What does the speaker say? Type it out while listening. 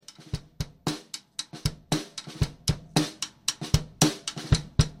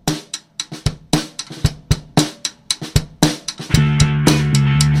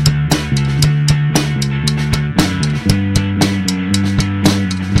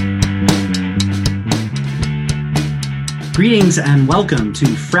Greetings and welcome to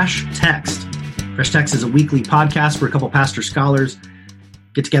Fresh Text. Fresh Text is a weekly podcast where a couple pastor scholars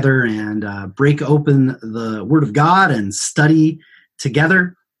get together and break open the Word of God and study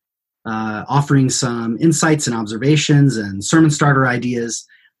together, offering some insights and observations and sermon starter ideas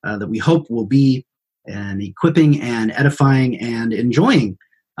that we hope will be an equipping and edifying and enjoyable.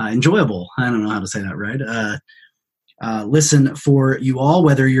 I don't know how to say that right. Listen for you all,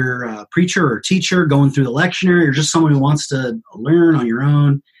 whether you're a preacher or teacher going through the lectionary or just someone who wants to learn on your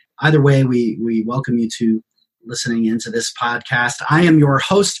own. Either way, we welcome you to listening into this podcast. I am your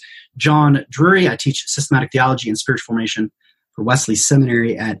host, John Drury. I teach systematic theology and spiritual formation for Wesley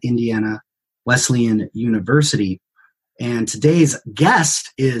Seminary at Indiana Wesleyan University. And today's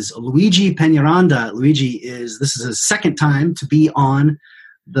guest is Luigi Peñaranda. This is his second time to be on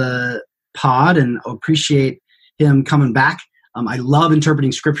the pod, and appreciate him coming back. I love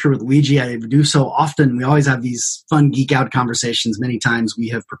interpreting scripture with Luigi. I do so often. We always have these fun geek out conversations. Many times we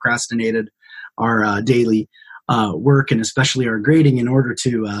have procrastinated our daily work and especially our grading in order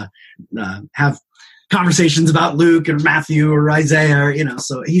to have conversations about Luke or Matthew or Isaiah.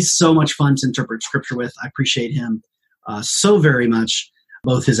 So he's so much fun to interpret scripture with. I appreciate him so very much,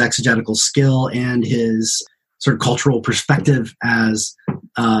 both his exegetical skill and his sort of cultural perspective as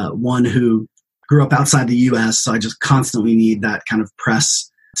one who grew up outside the U.S., so I just constantly need that kind of press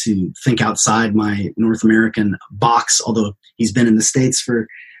to think outside my North American box, although he's been in the States for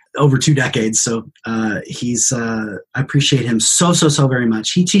over 2 decades. So I appreciate him so very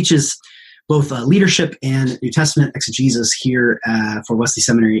much. He teaches both leadership and New Testament exegesis here for Wesley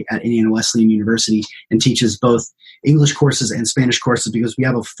Seminary at Indiana Wesleyan University, and teaches both English courses and Spanish courses because we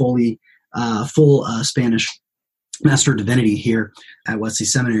have a full Spanish Master of Divinity here at Wesley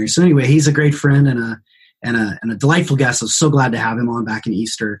Seminary. So anyway, he's a great friend and a delightful guest. I was so glad to have him on back in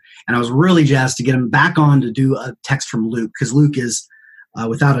Easter. And I was really jazzed to get him back on to do a text from Luke, because Luke is,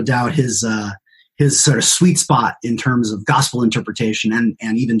 without a doubt, his sort of sweet spot in terms of gospel interpretation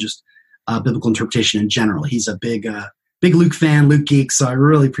and even just biblical interpretation in general. He's a big Luke fan, Luke geek. So I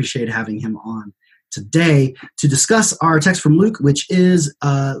really appreciate having him on today to discuss our text from Luke, which is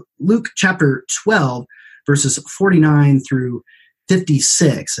Luke chapter 12, verses 49 through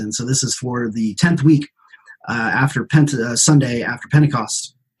 56. And so this is for the 10th week after Sunday after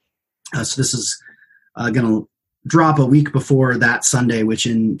Pentecost. So this is going to drop a week before that Sunday, which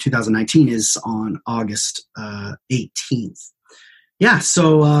in 2019 is on August 18th. Yeah,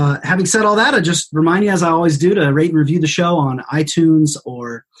 so having said all that, I just remind you, as I always do, to rate and review the show on iTunes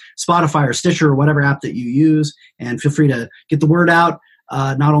or Spotify or Stitcher or whatever app that you use. And feel free to get the word out.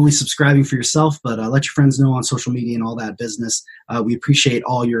 Not only subscribing for yourself, but let your friends know on social media and all that business. We appreciate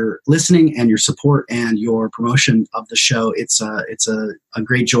all your listening and your support and your promotion of the show. It's a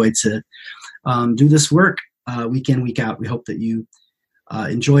great joy to do this work week in, week out. We hope that you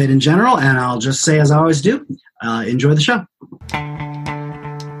enjoy it in general. And I'll just say, as I always do, enjoy the show.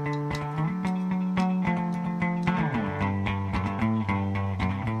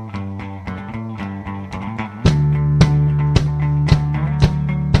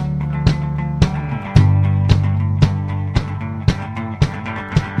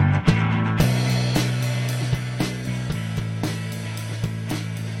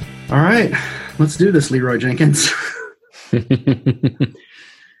 All right, let's do this, Leroy Jenkins.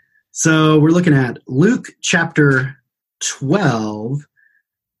 So we're looking at Luke chapter 12,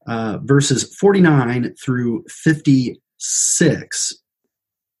 verses 49 through 56.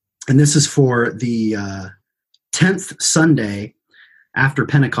 And this is for the 10th Sunday after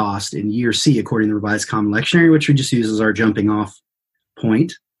Pentecost in year C, according to the Revised Common Lectionary, which we just use as our jumping off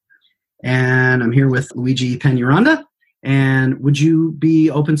point. And I'm here with Luigi Peñaranda. And would you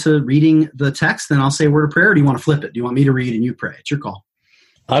be open to reading the text? Then I'll say a word of prayer. Or do you want to flip it? Do you want me to read and you pray? It's your call.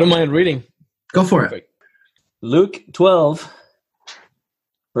 I don't mind reading. Go for it. Luke 12,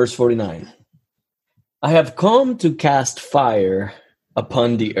 verse 49. I have come to cast fire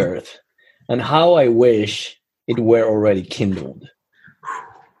upon the earth, and how I wish it were already kindled.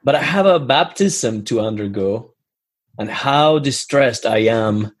 But I have a baptism to undergo, and how distressed I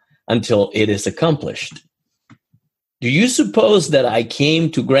am until it is accomplished. Do you suppose that I came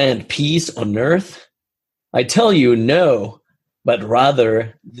to grant peace on earth? I tell you, no, but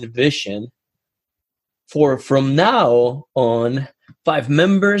rather division. For from now on, 5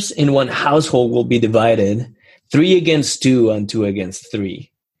 members in one household will be divided, 3 against 2 and 2 against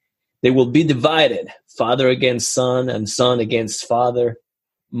 3. They will be divided, father against son and son against father,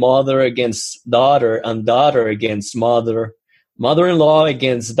 mother against daughter and daughter against mother, mother-in-law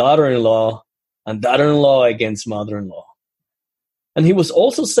against daughter-in-law, and daughter-in-law against mother-in-law. And he was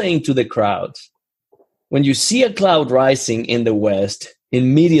also saying to the crowds, When you see a cloud rising in the west,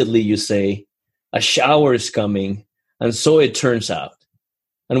 immediately you say, a shower is coming, and so it turns out.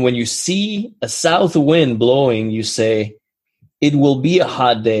 And when you see a south wind blowing, you say, it will be a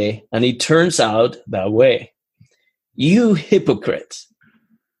hot day, and it turns out that way. You hypocrites,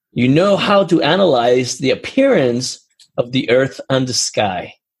 you know how to analyze the appearance of the earth and the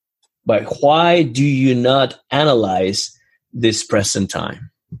sky, but why do you not analyze this present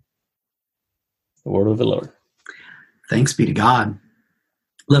time? The word of the Lord. Thanks be to God.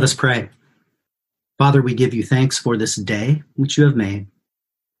 Let us pray. Father, we give you thanks for this day which you have made,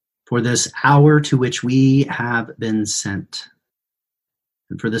 for this hour to which we have been sent,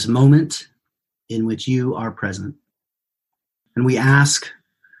 and for this moment in which you are present. And we ask,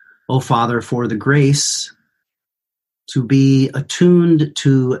 O Father, for the grace to be attuned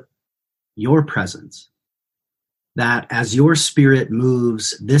to your presence, that as your Spirit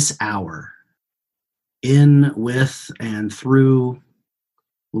moves this hour in, with, and through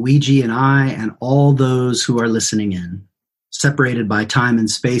Luigi and I and all those who are listening in, separated by time and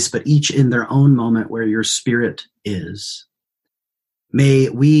space, but each in their own moment where your Spirit is, may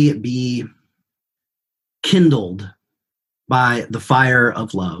we be kindled by the fire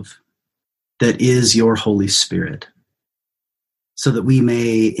of love that is your Holy Spirit, so that we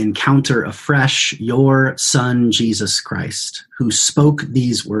may encounter afresh your Son, Jesus Christ, who spoke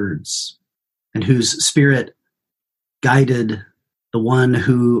these words and whose Spirit guided the one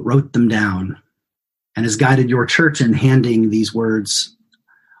who wrote them down and has guided your church in handing these words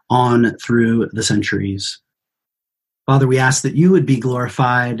on through the centuries. Father, we ask that you would be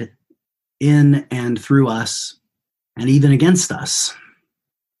glorified in and through us, and even against us,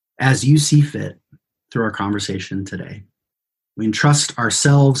 as you see fit through our conversation today. We entrust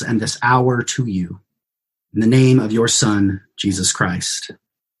ourselves and this hour to you. In the name of your Son, Jesus Christ.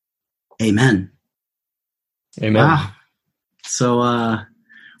 Amen. Amen. Wow. So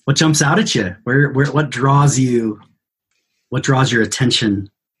what jumps out at you? What draws you? What draws your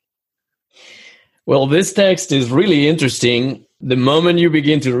attention? Well, this text is really interesting. The moment you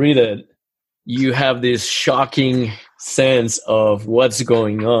begin to read it, you have this shocking sense of what's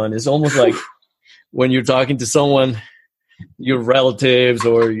going on. It's almost like when you're talking to someone, your relatives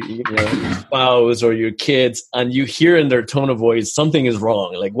or your spouse or your kids, and you hear in their tone of voice, something is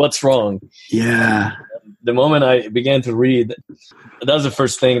wrong. Like, what's wrong? Yeah. The moment I began to read, that's the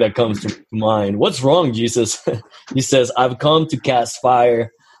first thing that comes to mind. What's wrong, Jesus? He says, I've come to cast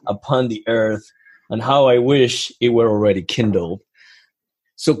fire upon the earth, and how I wish it were already kindled.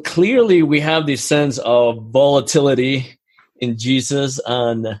 So clearly we have this sense of volatility in Jesus,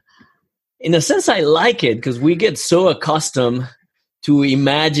 and in a sense I like it because we get so accustomed to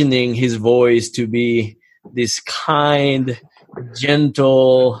imagining his voice to be this kind,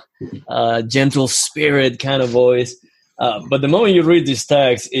 gentle spirit kind of voice. But the moment you read this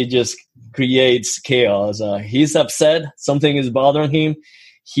text, it just creates chaos. He's upset. Something is bothering him.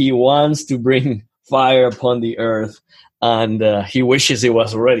 He wants to bring fire upon the earth, and he wishes it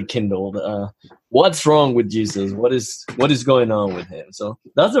was already kindled. What's wrong with Jesus? What is going on with him? So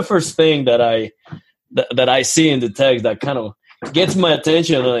that's the first thing that I see in the text that kind of gets my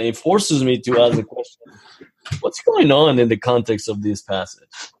attention. It forces me to ask the question, what's going on in the context of this passage?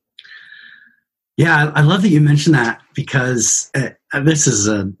 Yeah, I love that you mentioned that, because this is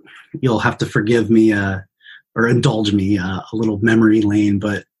you'll have to forgive me or indulge me a little memory lane,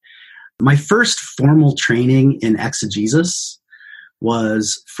 but my first formal training in exegesis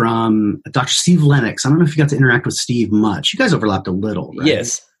was from Dr. Steve Lennox. I don't know if you got to interact with Steve much. You guys overlapped a little, right?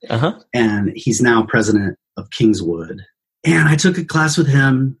 Yes. Uh-huh. And he's now president of Kingswood. And I took a class with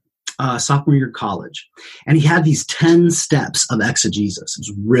him sophomore year of college. And he had these 10 steps of exegesis. It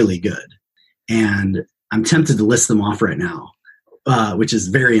was really good. And I'm tempted to list them off right now, which is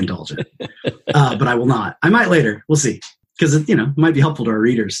very indulgent. But I will not. I might later. We'll see. Because it might be helpful to our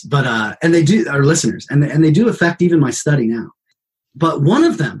readers. But and they do, our listeners. And they do affect even my study now. But one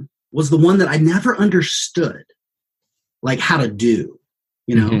of them was the one that I never understood, like how to do,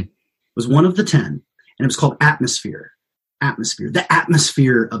 It was one of the 10, and it was called atmosphere, the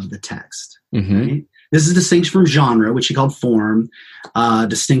atmosphere of the text. Right? This is distinct from genre, which he called form,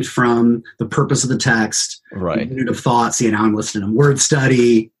 distinct from the purpose of the text, right? Unit of thought. See, now I'm listing them: word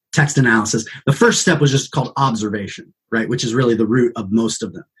study, text analysis. The first step was just called observation, right? Which is really the root of most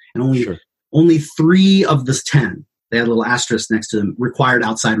of them. And only 3 of the 10. They had a little asterisk next to them, required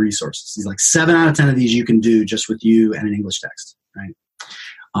outside resources. He's like, 7 out of 10 of these you can do just with you and an English text, right?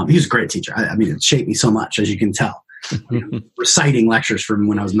 He was a great teacher. I mean, it shaped me so much, as you can tell. Reciting lectures from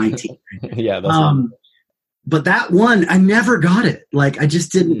when I was 19. Right? Yeah, that's but that one, I never got it. Like, I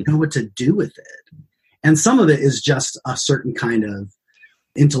just didn't know what to do with it. And some of it is just a certain kind of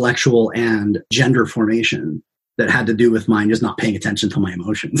intellectual and gender formation that had to do with mine just not paying attention to my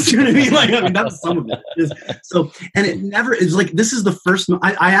emotions. You know what I mean? I mean, that's some of it. So, and it never is like, this is the first,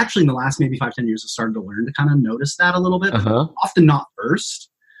 I actually in the last maybe 5-10 years have started to learn to kind of notice that a little bit, often not first.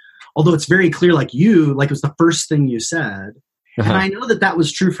 Although it's very clear, like it was the first thing you said. And I know that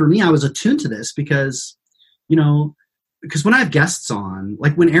was true for me. I was attuned to this because, because when I have guests on,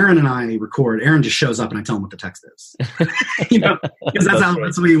 like when Aaron and I record, Aaron just shows up and I tell him what the text is, because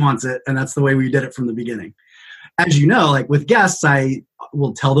that's the way he wants it. And that's the way we did it from the beginning. As you know, like with guests, I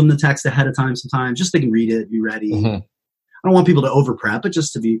will tell them the text ahead of time sometimes, just so they can read it, be ready. I don't want people to over prep, but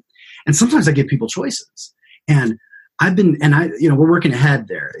just to be, and sometimes I give people choices. And we're working ahead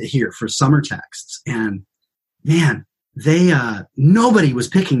here for summer texts. And man, nobody was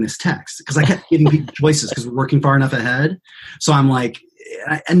picking this text because I kept giving people choices because we're working far enough ahead. So I'm like,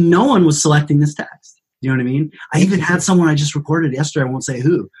 and no one was selecting this text. You know what I mean? I even had someone I just recorded yesterday, I won't say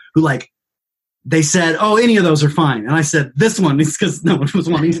who like, they said, oh, any of those are fine. And I said, this one is because no one was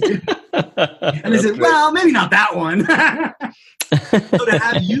wanting to do it. And they said, well, maybe not that one. So to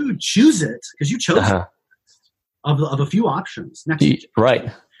have you choose it, because you chose it, of a few options. Next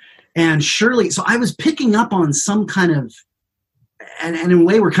right. And surely, so I was picking up on some kind of, and in a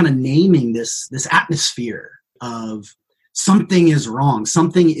way we're kind of naming this atmosphere of something is wrong,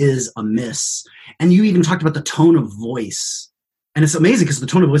 something is amiss. And you even talked about the tone of voice. And it's amazing because the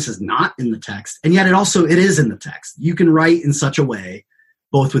tone of voice is not in the text. And yet it is in the text. You can write in such a way,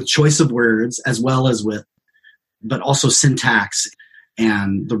 both with choice of words as well as but also syntax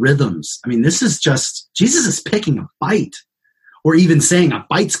and the rhythms. I mean, this is just, Jesus is picking a fight, or even saying a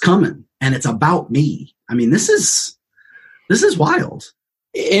fight's coming and it's about me. I mean, this is wild.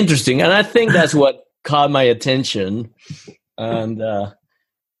 Interesting. And I think that's what caught my attention. And,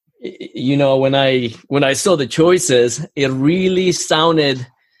 when I saw the choices, it really sounded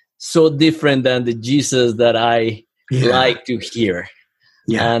so different than the Jesus that I like to hear.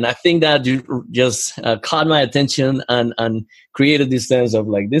 Yeah. And I think that just caught my attention and created this sense of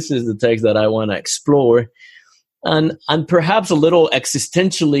like, this is the text that I want to explore. And perhaps a little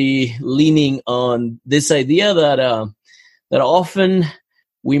existentially leaning on this idea that often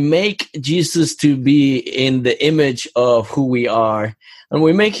we make Jesus to be in the image of who we are, and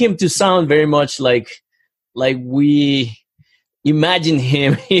we make him to sound very much like we imagine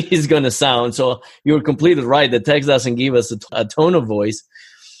him he's going to sound. So you're completely right. The text doesn't give us a tone of voice.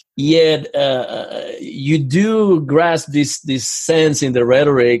 Yet you do grasp this sense in the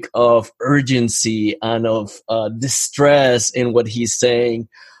rhetoric of urgency and of distress in what he's saying,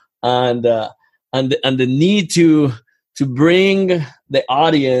 and the need to bring the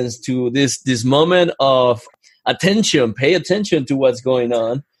audience to this moment of attention, pay attention to what's going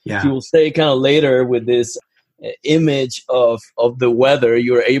on. Yeah. He will say kind of later with this image of the weather,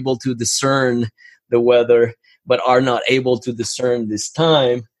 you're able to discern the weather, but are not able to discern this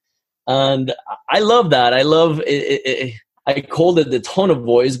time. And I love that. I love it. I called it the tone of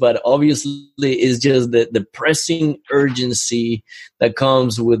voice, but obviously it's just the pressing urgency that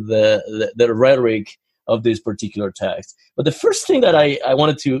comes with the rhetoric of this particular text. But the first thing that I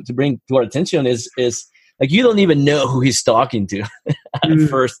wanted to bring to our attention is like, you don't even know who he's talking to at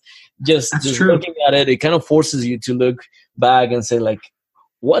first. Just looking at it, it kind of forces you to look back and say, like,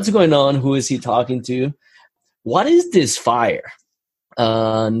 what's going on? Who is he talking to? What is this fire?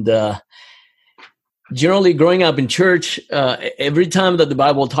 And generally growing up in church, every time that the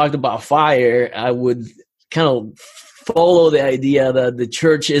Bible talked about fire, I would kind of follow the idea that the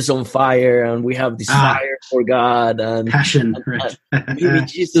church is on fire and we have this fire for God and passion. And maybe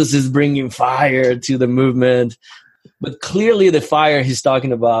Jesus is bringing fire to the movement. But clearly the fire he's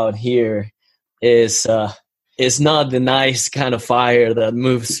talking about here is not the nice kind of fire that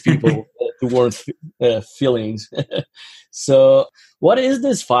moves people towards feelings. So what is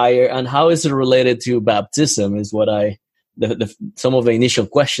this fire and how is it related to baptism is what some of the initial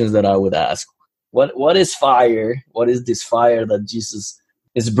questions that I would ask. What is fire? What is this fire that Jesus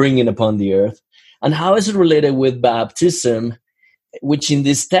is bringing upon the earth? And how is it related with baptism, which in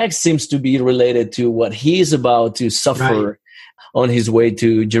this text seems to be related to what he is about to suffer on his way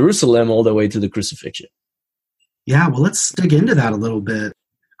to Jerusalem all the way to the crucifixion? Yeah, well, let's dig into that a little bit.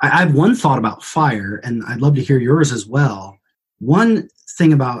 I have one thought about fire, and I'd love to hear yours as well. One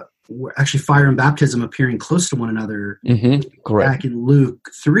thing about actually fire and baptism appearing close to one another, correct. Back in Luke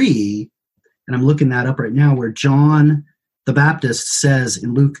 3, and I'm looking that up right now, where John the Baptist says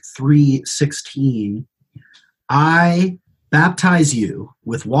in Luke 3:16, I baptize you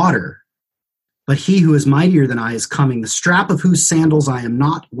with water, but he who is mightier than I is coming, the strap of whose sandals I am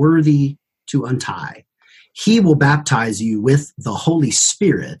not worthy to untie. He will baptize you with the Holy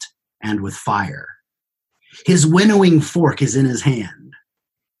Spirit and with fire. His winnowing fork is in his hand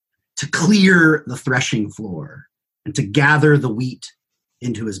to clear the threshing floor and to gather the wheat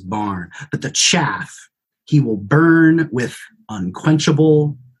into his barn. But the chaff he will burn with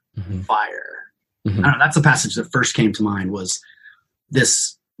unquenchable fire. Mm-hmm. I don't know, that's the passage that first came to mind, was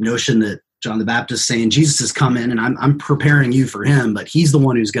this notion that John the Baptist saying, Jesus is coming and I'm preparing you for him, but he's the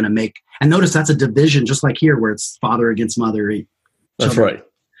one who's going to make, and notice that's a division just like here where it's father against mother. That's right.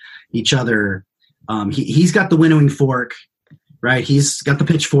 Each other. He's got the winnowing fork, right? He's got the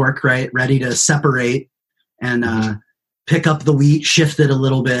pitchfork, right? Ready to separate and pick up the wheat, shift it a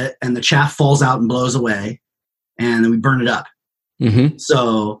little bit, and the chaff falls out and blows away, and then we burn it up. Mm-hmm.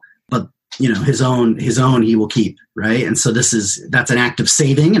 So, but his own he will keep, right? And so that's an act of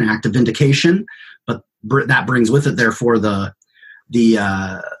saving, an act of vindication, but that brings with it, therefore, the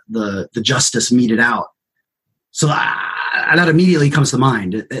justice meted out. So that immediately comes to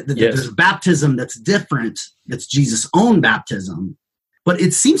mind. There's a baptism that's different. That's Jesus' own baptism, but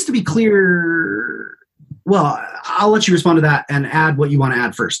it seems to be clear. Well, I'll let you respond to that and add what you want to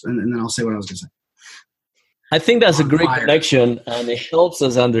add first, and then I'll say what I was going to say. I think that's a great connection, and it helps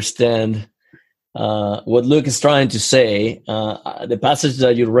us understand what Luke is trying to say. The passage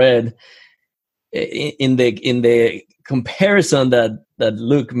that you read, in the comparison that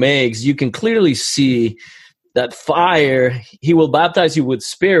Luke makes, you can clearly see that fire, he will baptize you with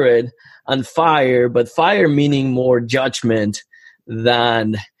spirit and fire, but fire meaning more judgment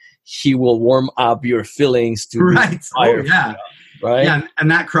than he will warm up your feelings to right. Fire. Oh, yeah. Right. Yeah,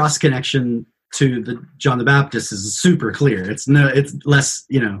 and that cross connection to the John the Baptist is super clear. It's less,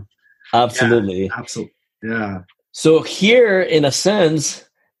 Absolutely. Yeah, absolutely. Yeah. So here, in a sense,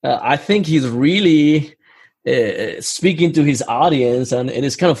 I think he's really speaking to his audience, and it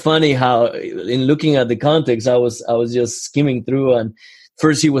is kind of funny how, in looking at the context, I was just skimming through, and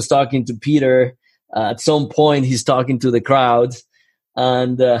first he was talking to Peter. At some point, he's talking to the crowds,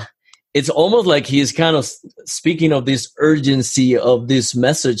 and it's almost like he's kind of speaking of this urgency of this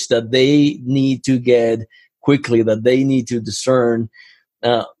message that they need to get quickly, that they need to discern,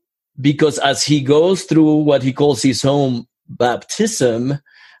 because as he goes through what he calls his own baptism,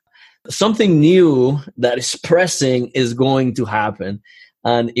 something new that is pressing is going to happen.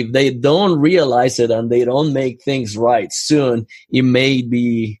 And if they don't realize it and they don't make things right soon, it may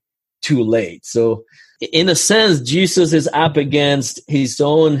be too late. So in a sense, Jesus is up against his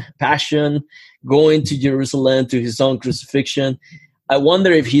own passion, going to Jerusalem, to his own crucifixion. I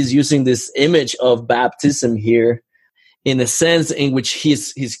wonder if he's using this image of baptism here in a sense in which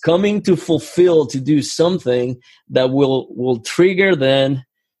he's coming to fulfill, to do something that will trigger then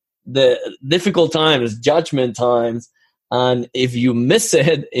the difficult times, judgment times, and if you miss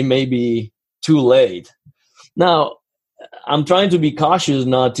it, it may be too late. Now, I'm trying to be cautious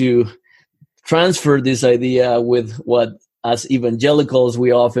not to transfer this idea with what, as evangelicals,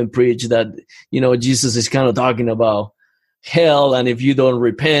 we often preach, that, Jesus is kind of talking about hell, and if you don't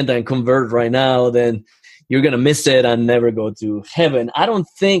repent and convert right now, then you're going to miss it and never go to heaven. I don't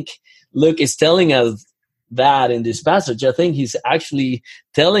think Luke is telling us that in this passage. I think he's actually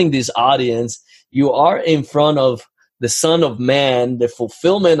telling this audience, you are in front of the Son of Man, the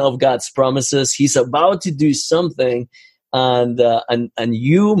fulfillment of God's promises. He's about to do something, and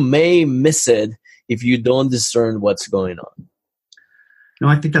you may miss it if you don't discern what's going on. No,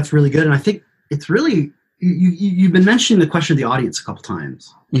 I think that's really good, and I think it's really you've been mentioning the question of the audience a couple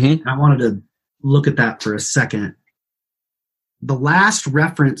times, and I wanted to look at that for a second. The last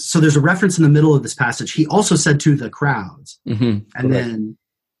reference, so there's a reference in the middle of this passage. He also said to the crowds. And then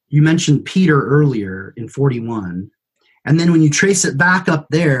you mentioned Peter earlier in 41. And then when you trace it back up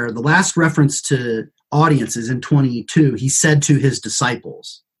there, the last reference to audiences in 22, he said to his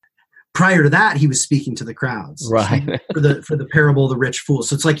disciples. Prior to that, he was speaking to the crowds. Right. for the parable of the rich fool.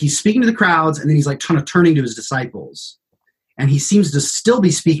 So it's like he's speaking to the crowds, and then he's like turning to his disciples. And he seems to still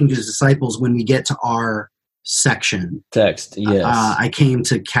be speaking to his disciples when we get to our section. Text, yes. I came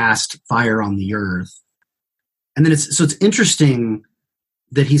to cast fire on the earth. And then it's interesting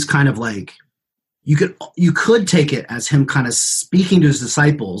that he's kind of like, you could take it as him kind of speaking to his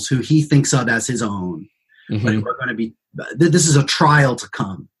disciples who he thinks of as his own. Like, we're going to be, this is a trial to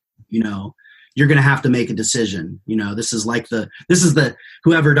come, you're going to have to make a decision. This is the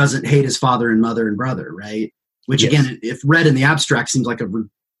whoever doesn't hate his father and mother and brother, right? Which again, if read in the abstract, seems like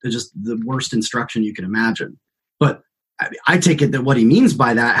just the worst instruction you can imagine. But I take it that what he means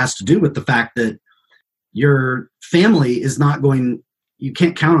by that has to do with the fact that your family is not going, you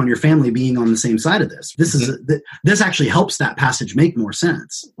can't count on your family being on the same side of this. This actually helps that passage make more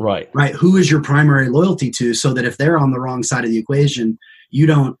sense. Right. Who is your primary loyalty to, so that if they're on the wrong side of the equation, you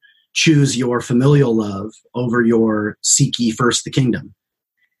don't choose your familial love over your seek ye first the kingdom.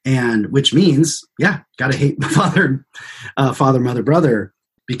 And which means, got to hate father, mother, brother,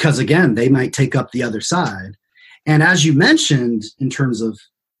 because again, they might take up the other side. And as you mentioned, in terms of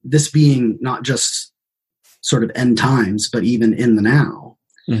this being not just sort of end times, but even in the now,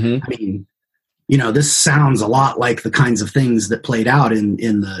 I mean, this sounds a lot like the kinds of things that played out in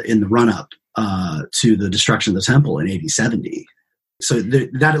the run up to the destruction of the temple in AD 70. So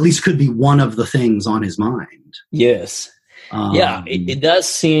that at least could be one of the things on his mind. Yes. It does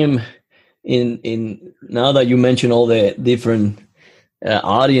seem in now that you mention all the different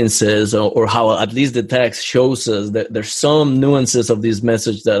audiences, or how at least the text shows us that there's some nuances of this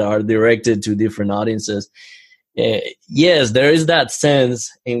message that are directed to different audiences. Yes, there is that sense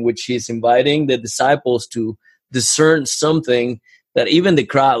in which he's inviting the disciples to discern something that even the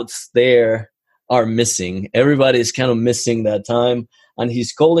crowds there are missing. Everybody is kind of missing that time. And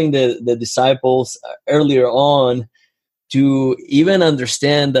he's calling the disciples earlier on to even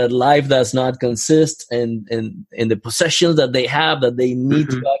understand that life does not consist in the possessions that they have, that they need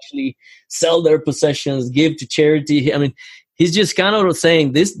to actually sell their possessions, give to charity. I mean, he's just kind of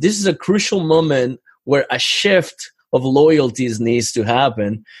saying this is a crucial moment where a shift of loyalties needs to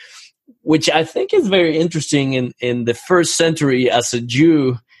happen, which I think is very interesting. In the first century, as a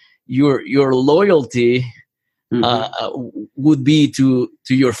Jew, your loyalty would be to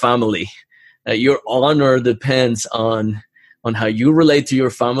your family. Your honor depends on how you relate to your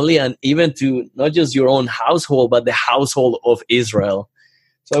family, and even to not just your own household, but the household of Israel.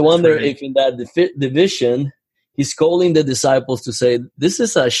 So I wonder if in that division, he's calling the disciples to say, this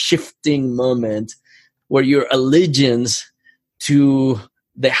is a shifting moment where your allegiance to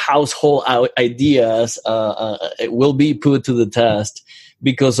the household ideas will be put to the test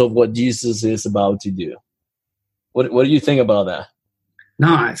because of what Jesus is about to do. What do you think about that?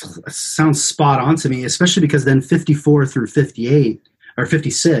 No, it sounds spot on to me, especially because then 54 through 58 or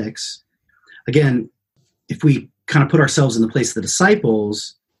 56, again, if we kind of put ourselves in the place of the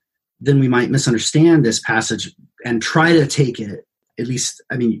disciples, then we might misunderstand this passage and try to take it, at least,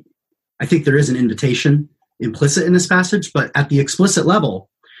 I mean, I think there is an invitation implicit in this passage, but at the explicit level,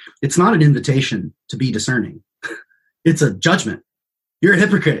 it's not an invitation to be discerning. It's a judgment. You're a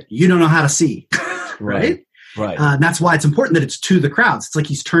hypocrite. You don't know how to see, right? Right. That's why it's important that it's to the crowds. It's like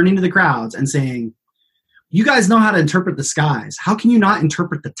he's turning to the crowds and saying, you guys know how to interpret the skies. How can you not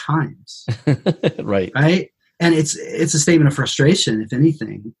interpret the times? Right. And it's a statement of frustration, if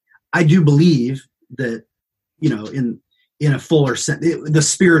anything. I do believe that, in a fuller sense, the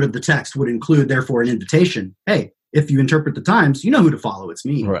spirit of the text would include, therefore, an invitation. Hey, if you interpret the times, you know who to follow. It's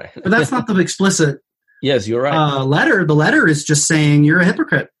me. Right. But that's not the explicit yes, you're right. letter. The letter is just saying you're a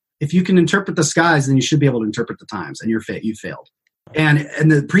hypocrite. If you can interpret the skies, then you should be able to interpret the times, and you failed. And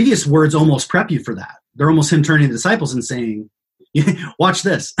the previous words almost prep you for that. They're almost him turning to the disciples and saying, watch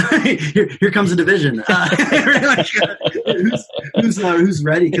this. Here comes a division. Who's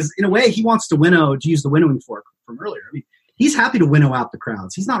ready? Because in a way, he wants to winnow, to use the winnowing fork from earlier. I mean, he's happy to winnow out the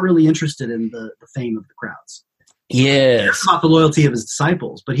crowds. He's not really interested in the fame of the crowds. Yes. It's not the loyalty of his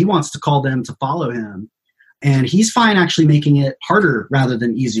disciples, but he wants to call them to follow him. And he's fine actually making it harder rather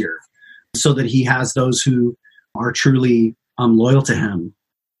than easier, so that he has those who are truly loyal to him.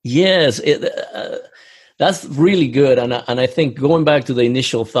 Yes, that's really good. And I think going back to the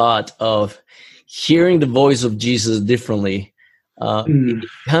initial thought of hearing the voice of Jesus differently, it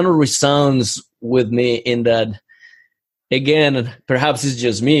kind of resounds with me in that, again, perhaps it's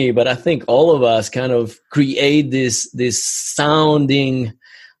just me, but I think all of us kind of create this sounding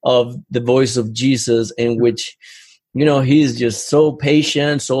of the voice of Jesus, in which, he's just so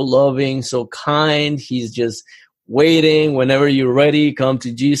patient, so loving, so kind. He's just waiting. Whenever you're ready, come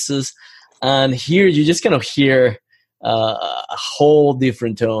to Jesus. And here you just kind of hear a whole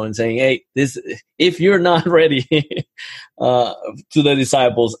different tone saying, hey, if you're not ready, to the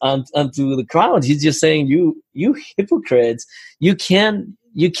disciples and to the crowd, he's just saying, you hypocrites, you can't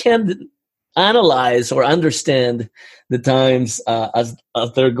analyze or understand the times as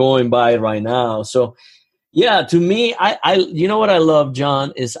they're going by right now. So yeah, to me, I what I love,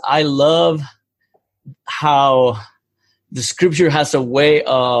 John, is I love how the scripture has a way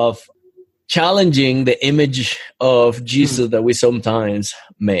of challenging the image of Jesus that we sometimes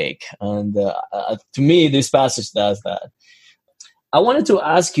make. And to me, this passage does that. I wanted to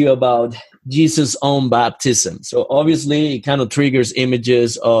ask you about Jesus' own baptism. So obviously it kind of triggers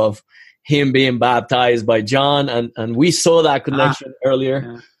images of him being baptized by John, and we saw that connection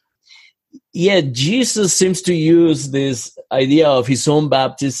earlier. Yeah, Jesus seems to use this idea of his own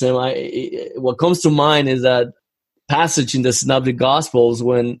baptism. What comes to mind is that passage in the Synoptic Gospels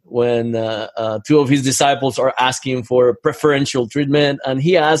when two of his disciples are asking for preferential treatment, and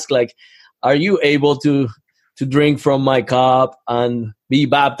he asks, like, are you able to drink from my cup and be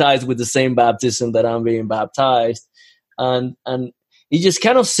baptized with the same baptism that I'm being baptized? And it just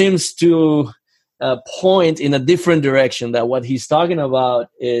kind of seems to point in a different direction, that what he's talking about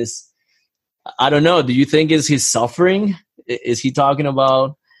is, I don't know, do you think is his suffering? Is he talking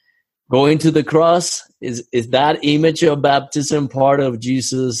about going to the cross? Is that image of baptism part of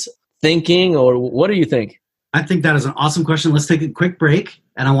Jesus' thinking, or what do you think? I think that is an awesome question. Let's take a quick break,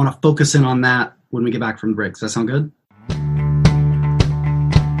 and I want to focus in on that when we get back from the break. Does that sound good?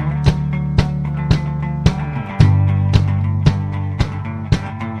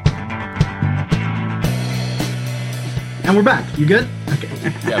 And we're back. You good? Okay.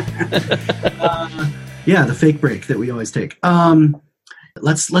 Yeah, the fake break that we always take.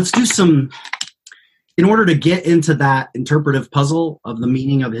 Let's do some, in order to get into that interpretive puzzle of the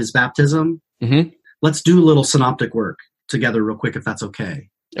meaning of his baptism, let's do a little synoptic work together real quick, if that's okay.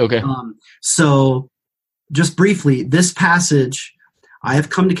 Okay. So just briefly, this passage, I have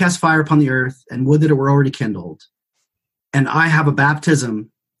come to cast fire upon the earth, and would that it were already kindled. And I have a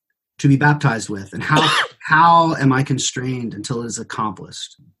baptism to be baptized with. And how am I constrained until it is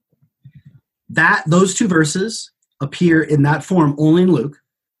accomplished? Those two verses appear in that form only in Luke.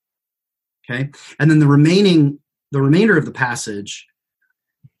 Okay. And then the remainder of the passage,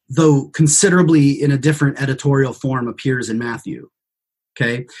 though considerably in a different editorial form, appears in Matthew.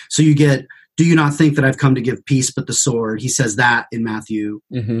 Okay. So you get, do you not think that I've come to give peace but the sword? He says that in Matthew.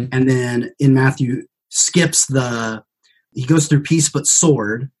 And then in Matthew he goes through peace but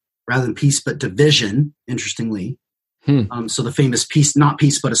sword rather than peace but division, interestingly. So the famous peace, not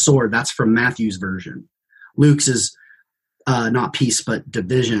peace but a sword, that's from Matthew's version. Luke's is not peace but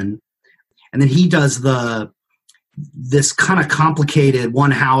division. And then he does this kind of complicated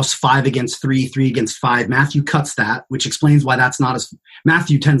one house, 5 against 3, 3 against 5. Matthew cuts that, which explains why that's not as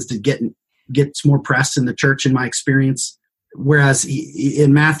Matthew tends to gets more press in the church, in my experience. Whereas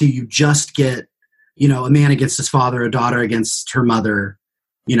in Matthew, you just get, a man against his father, a daughter against her mother,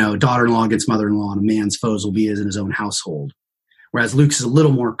 daughter-in-law against mother-in-law, and a man's foes will be as in his own household. Whereas Luke's is a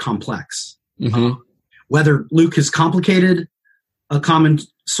little more complex. Whether Luke has complicated a common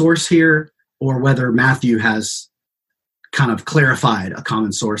source here, or whether Matthew has kind of clarified a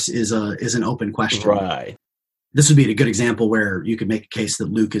common source is an open question. Right. This would be a good example where you could make a case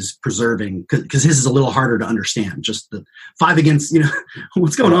that Luke is preserving, because his is a little harder to understand. Just the 5 against,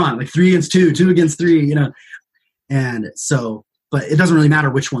 what's going on? Like 3 against 2, 2 against 3, And so, but it doesn't really matter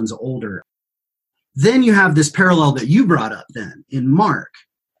which one's older. Then you have this parallel that you brought up then in Mark,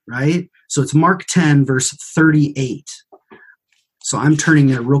 right? So it's Mark 10, verse 38. So I'm turning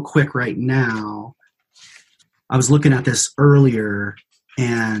there real quick right now. I was looking at this earlier,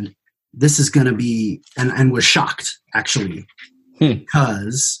 and this is going to be, and was shocked, actually,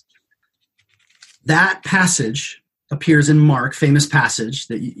 because that passage appears in Mark, famous passage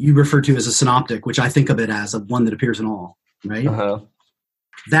that you refer to as a synoptic, which I think of it as one that appears in all, right?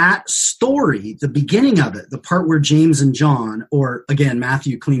 That story, the beginning of it, the part where James and John, or again,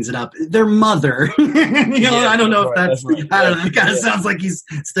 Matthew cleans it up, their mother, I don't know if that's right. I don't know, it kind of sounds like he's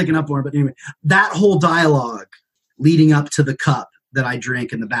sticking up for him, but anyway, that whole dialogue leading up to the cup that I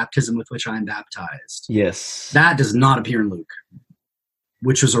drink and the baptism with which I am baptized. Yes. That does not appear in Luke,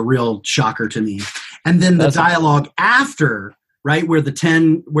 which was a real shocker to me. And then the dialogue after, right, where the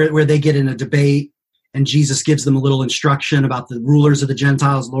 10, where they get in a debate, and Jesus gives them a little instruction about the rulers of the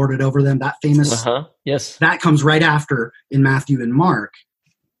Gentiles lorded over them. That famous, yes, that comes right after in Matthew and Mark.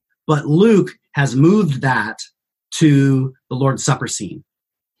 But Luke has moved that to the Lord's Supper scene,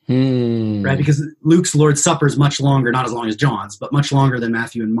 right? Because Luke's Lord's Supper is much longer, not as long as John's, but much longer than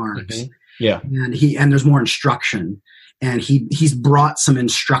Matthew and Mark's. Yeah, and there's more instruction, and he's brought some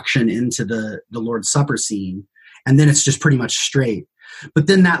instruction into the Lord's Supper scene, and then it's just pretty much straight. But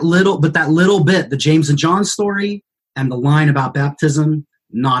then that little bit, the James and John story and the line about baptism,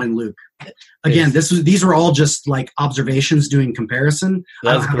 not in Luke. Again, these are all just like observations doing comparison.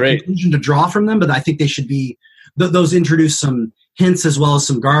 That's I don't have great. a conclusion to draw from them, but I think they should be, those introduce some hints as well as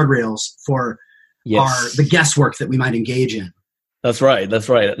some guardrails for the guesswork that we might engage in. That's right.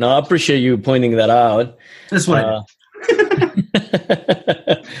 No, I appreciate you pointing that out. That's what I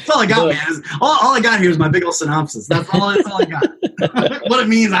That's all I got, man. All I got here is my big old synopsis. That's all I got. What it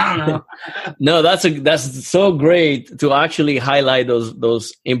means, I don't know. No, that's so great to actually highlight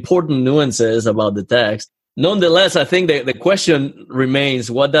those important nuances about the text. Nonetheless, I think the question remains: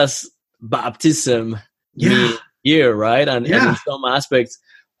 what does baptism mean here, right? And in some aspects,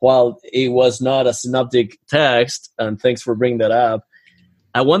 while it was not a synoptic text, and thanks for bringing that up,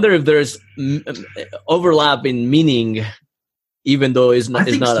 I wonder if there's overlap in meaning, even though it's not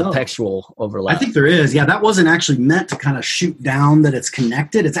a textual overlap. I think there is. Yeah, that wasn't actually meant to kind of shoot down that it's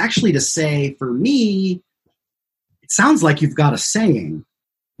connected. It's actually to say, for me, it sounds like you've got a saying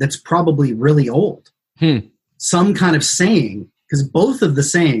that's probably really old. Some kind of saying, because both of the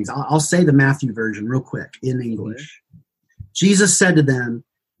sayings, I'll say the Matthew version real quick in English. Jesus said to them,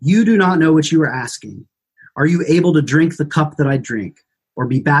 "You do not know what you are asking. Are you able to drink the cup that I drink, or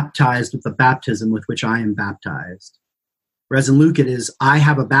be baptized with the baptism with which I am baptized?" Whereas in Luke it is, "I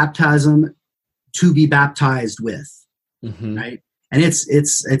have a baptism to be baptized with," right? And it's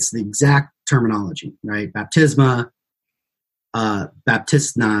the exact terminology, right? Baptisma,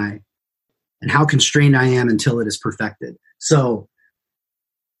 baptisnai, and how constrained I am until it is perfected. So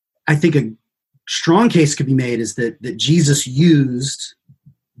I think a strong case could be made is that Jesus used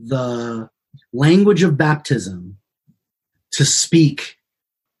the language of baptism to speak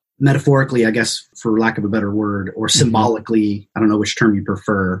metaphorically, I guess, for lack of a better word, or symbolically, I don't know which term you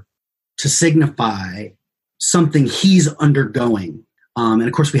prefer, to signify something he's undergoing. And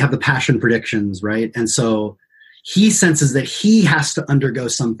of course, we have the passion predictions, right? And so he senses that he has to undergo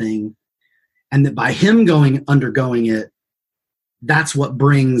something, and that by him undergoing it, that's what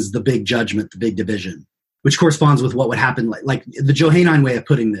brings the big judgment, the big division, which corresponds with what would happen. Like the Johannine way of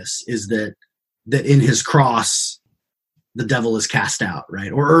putting this is that in his cross, the devil is cast out,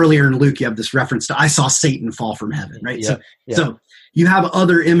 right? Or earlier in Luke, you have this reference to, "I saw Satan fall from heaven," right? So you have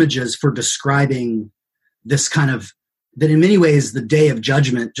other images for describing this kind of, that in many ways, the day of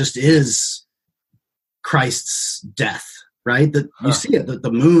judgment just is Christ's death, right? That you see it,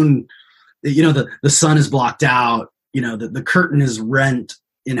 the moon, the sun is blocked out, the curtain is rent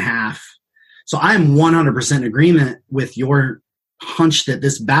in half. So I'm 100% in agreement with your hunch that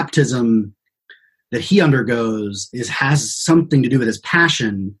this baptism that he undergoes has something to do with his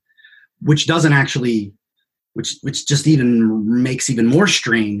passion, which doesn't actually, which just even makes even more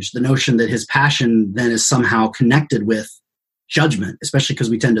strange the notion that his passion then is somehow connected with judgment, especially because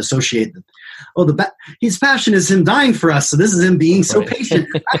we tend to associate that, his passion is him dying for us, so this is him being so patient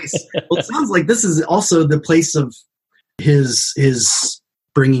and nice. Well, it sounds like this is also the place of his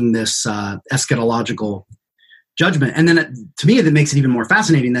bringing this eschatological judgment. And then to me, that makes it even more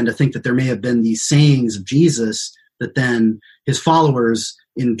fascinating then to think that there may have been these sayings of Jesus that then his followers,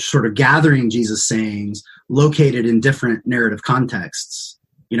 in sort of gathering Jesus' sayings, located in different narrative contexts.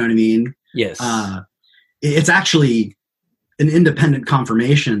 You know what I mean? Yes. It's actually an independent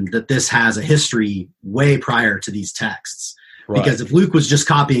confirmation that this has a history way prior to these texts. Right. Because if Luke was just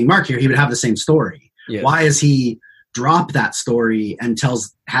copying Mark here, he would have the same story. Yes. Why is he drop that story and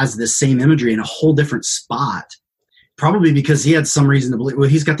has this same imagery in a whole different spot? Probably because he had some reason to believe, well,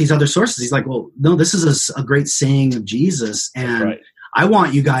 he's got these other sources. He's like, well, no, this is a great saying of Jesus. And I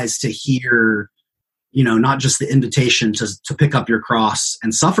want you guys to hear, not just the invitation to pick up your cross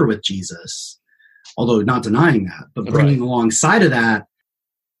and suffer with Jesus, although not denying that, but bringing alongside of that,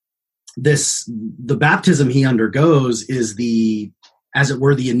 the baptism he undergoes is as it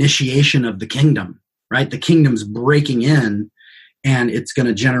were, the initiation of the kingdom, right? The kingdom's breaking in and it's going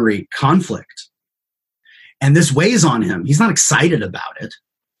to generate conflict. And this weighs on him. He's not excited about it.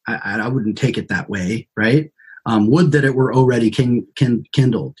 I wouldn't take it that way, right? Would that it were already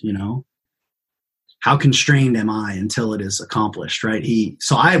kindled, How constrained am I until it is accomplished, right?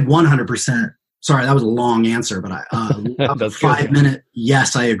 So I 100%, sorry, that was a long answer, but a 5 minute,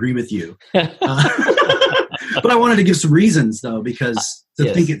 yes, I agree with you. But I wanted to give some reasons, though, because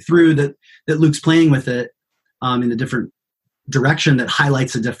to think it through, that Luke's playing with it in a different direction that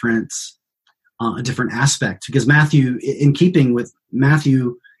highlights a different aspect. Because Matthew, in keeping with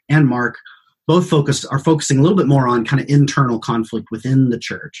Matthew and Mark, both are focusing a little bit more on kind of internal conflict within the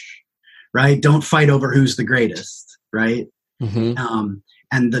church, right? Don't fight over who's the greatest, right? Mm-hmm.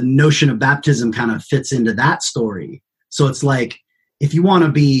 And the notion of baptism kind of fits into that story. So it's like, if you want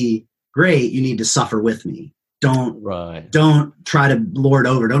to be great, you need to suffer with me. Don't try to lord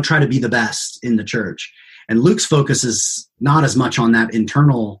over. Don't try to be the best in the church. And Luke's focus is not as much on that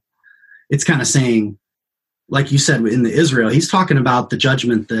internal. It's kind of saying, like you said, in the Israel, he's talking about the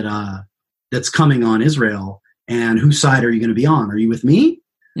judgment that's coming on Israel, and whose side are you going to be on? Are you with me?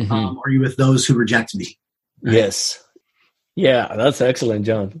 Mm-hmm. Or are you with those who reject me? Right? Yes. Yeah, that's excellent,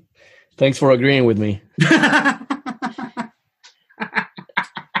 John. Thanks for agreeing with me.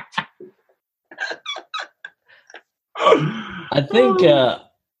 I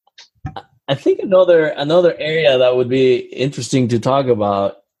think another area that would be interesting to talk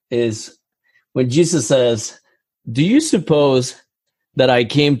about is when Jesus says, "Do you suppose that I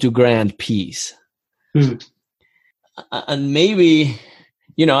came to grant peace?" And maybe,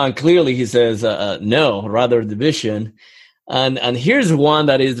 and clearly he says no, rather division. And here's one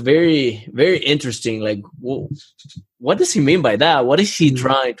that is very, very interesting. Like, what does he mean by that? What is he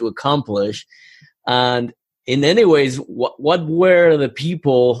trying to accomplish? And in any ways, what were the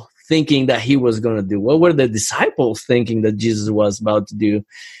people thinking that he was going to do? What were the disciples thinking that Jesus was about to do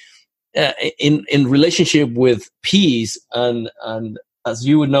in relationship with peace? And as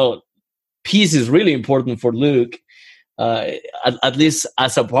you would know, peace is really important for Luke, at least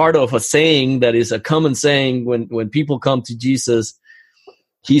as a part of a saying that is a common saying. When people come to Jesus,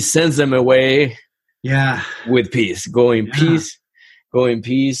 he sends them away with peace. Go in peace.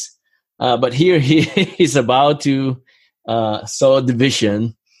 But here he's about to sow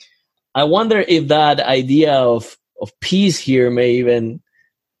division. I wonder if that idea of peace here may even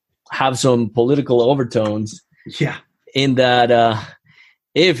have some political overtones. Yeah. In that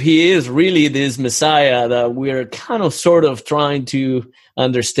if he is really this Messiah that we're kind of sort of trying to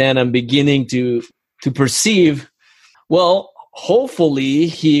understand and beginning to perceive, well, hopefully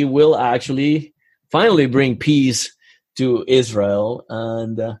he will actually finally bring peace to Israel.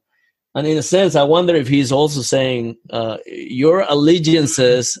 And in a sense, I wonder if he's also saying your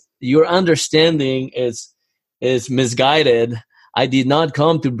allegiances, your understanding is misguided. I did not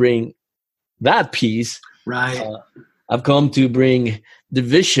come to bring that peace. Right. I've come to bring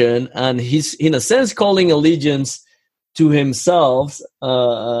division, and he's in a sense calling allegiance to himself,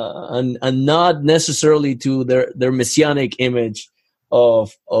 and not necessarily to their messianic image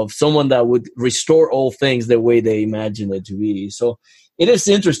of someone that would restore all things the way they imagine it to be. So it is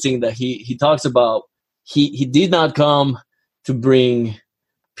interesting that he talks about he did not come to bring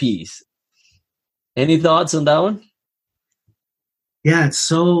peace. Any thoughts on that one? Yeah, it's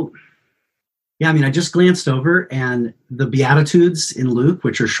so... Yeah, I mean, I just glanced over, and the Beatitudes in Luke,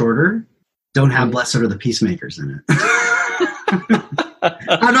 which are shorter, don't have "Blessed are the peacemakers" in it.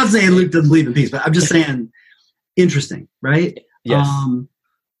 I'm not saying Luke doesn't believe in peace, but I'm just saying interesting, right? Yes.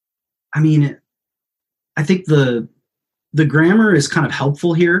 I mean, I think the grammar is kind of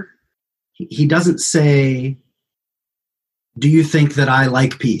helpful here. He doesn't say, "Do you think that I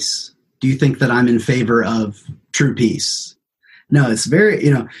like peace? Do you think that I'm in favor of true peace?" No, it's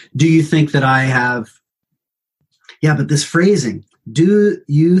very, do you think that I have, but this phrasing, do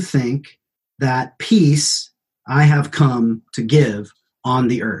you think that peace I have come to give on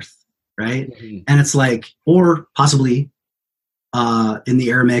the earth, right? Mm-hmm. And it's like, or possibly in the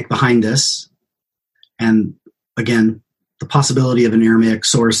Aramaic behind this, and again, the possibility of an Aramaic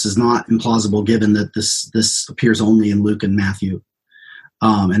source is not implausible given that this appears only in Luke and Matthew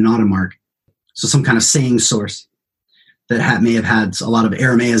and not in Mark. So some kind of saying source that may have had a lot of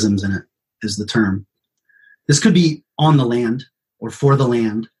Aramaisms in it is the term. This could be on the land or for the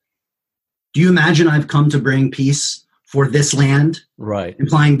land. Do you imagine I've come to bring peace for this land? Right.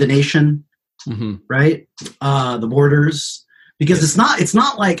 Implying the nation, right? The borders. Because it's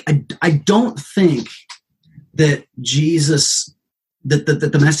not like, I don't think that Jesus, that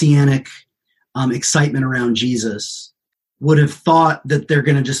the messianic excitement around Jesus would have thought that they're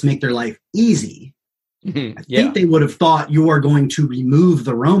going to just make their life easy. I think they would have thought you are going to remove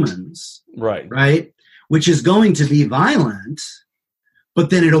the Romans, right? Which is going to be violent,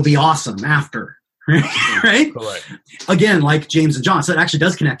 but then it'll be awesome after, right? Correct. Again, like James and John. So it actually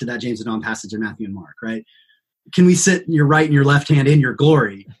does connect to that James and John passage in Matthew and Mark, right? Can we sit your right and your left hand in your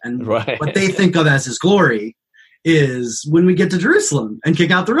glory? And what they think of as his glory is when we get to Jerusalem and kick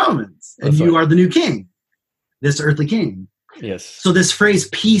out the Romans, and you are the new king, this earthly king. Yes. So this phrase,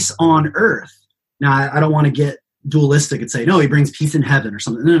 peace on earth. Now, I don't want to get dualistic and say, no, he brings peace in heaven or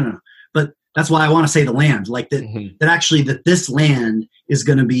something. No. But that's why I want to say the land, like that, that actually that this land is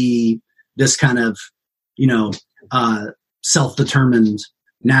going to be this kind of, self-determined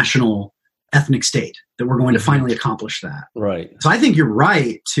national ethnic state, that we're going to finally accomplish that. Right. So I think you're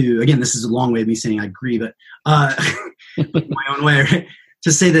right to, again, this is a long way of me saying I agree, but my own way, right?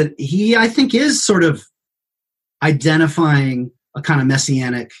 To say that he, I think, is sort of identifying a kind of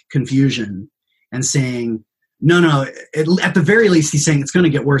messianic confusion and saying, no, at the very least, he's saying it's going to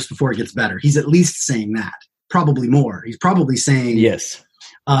get worse before it gets better. He's at least saying that, probably more. He's probably saying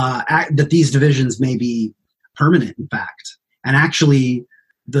that these divisions may be permanent, in fact. And actually,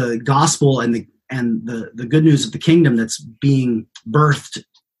 the gospel and the good news of the kingdom that's being birthed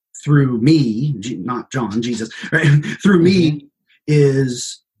through me, not John, Jesus, right? Through me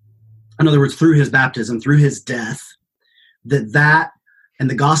is, in other words, through his baptism, through his death, that and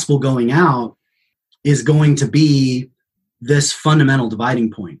the gospel going out is going to be this fundamental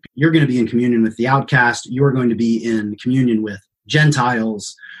dividing point. You're going to be in communion with the outcast. You're going to be in communion with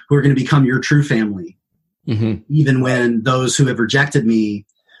Gentiles who are going to become your true family, even when those who have rejected me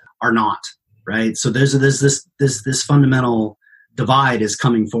are not, right? So there's this fundamental divide is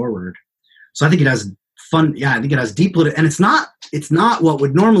coming forward. So I think it has I think it has deep, and it's not what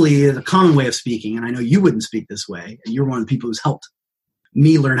would normally the common way of speaking. And I know you wouldn't speak this way. And you're one of the people who's helped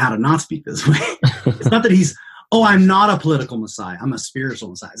me learn how to not speak this way. It's not that I'm not a political Messiah. I'm a spiritual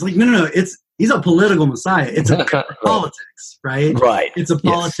Messiah. It's like, no. He's a political Messiah. It's a politics, right? Right. It's a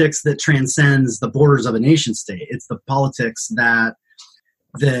politics that transcends the borders of a nation state. It's the politics that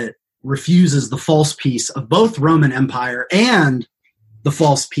refuses the false peace of both Roman Empire and the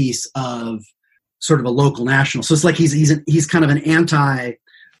false peace of sort of a local national. So it's like he's kind of an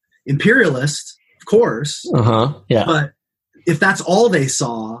anti-imperialist, of course. Yeah. But if that's all they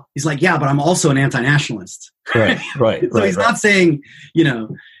saw, he's like, yeah, but I'm also an anti-nationalist. Right. So he's not saying,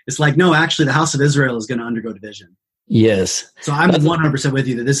 it's like, no, actually the house of Israel is going to undergo division. Yes. So I'm 100% with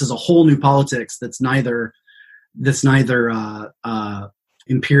you that this is a whole new politics that's neither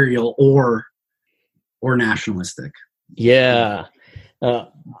imperial or nationalistic. Yeah.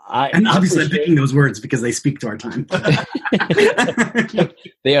 And obviously I'm picking those words because they speak to our time.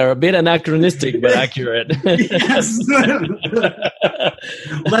 They are a bit anachronistic, but accurate. Yes.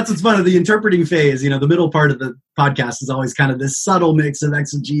 Well, that's what's fun of the interpreting phase. The middle part of the podcast is always kind of this subtle mix of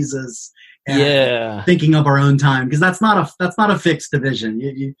exegesis and thinking of our own time, because that's not a fixed division.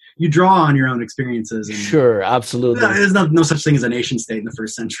 You draw on your own experiences. And sure, absolutely. There's no such thing as a nation state in the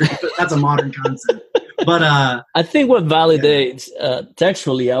first century. But that's a modern concept. But I think what validates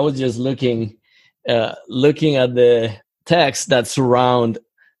textually, I was just looking at the text that surround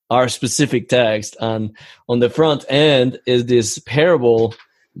our specific text, and on the front end is this parable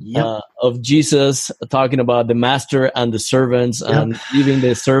of Jesus talking about the master and the servants, and leaving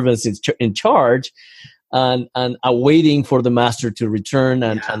the servants in charge, and awaiting for the master to return,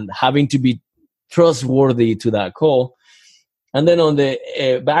 and having to be trustworthy to that call. And then on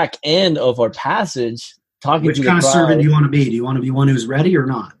the back end of our passage, talking which to kind the of crowd, servant do you want to be? Do you want to be one who's ready or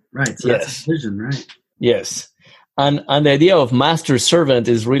not? Right. So that's a vision, right? Yes. And the idea of master servant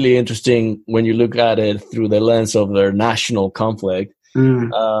is really interesting when you look at it through the lens of their national conflict,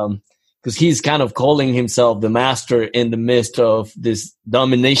 because he's kind of calling himself the master in the midst of this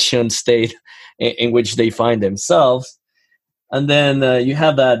domination state in which they find themselves. And then you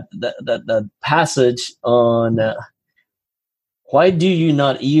have that passage on why do you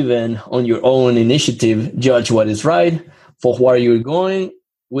not even on your own initiative judge what is right? For where you're going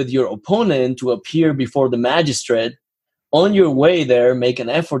with your opponent to appear before the magistrate, on your way there, make an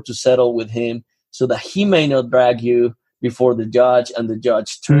effort to settle with him so that he may not drag you before the judge, and the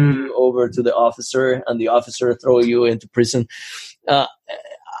judge turn you over to the officer, and the officer throw you into prison.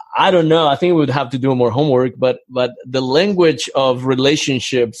 I don't know. I think we would have to do more homework, but the language of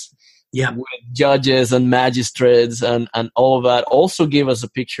relationships with judges and magistrates and all of that also give us a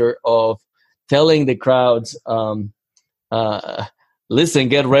picture of telling the crowds, listen,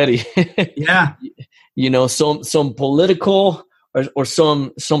 get ready. Some political or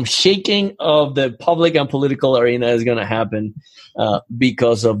some shaking of the public and political arena is going to happen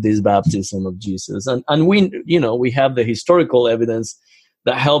because of this baptism of Jesus. And we have the historical evidence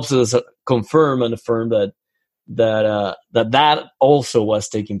that helps us confirm and affirm that also was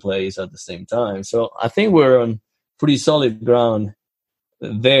taking place at the same time. So I think we're on pretty solid ground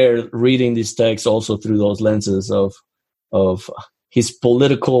there, reading this text also through those lenses of his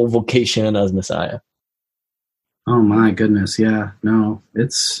political vocation as Messiah. Oh my goodness. Yeah, no,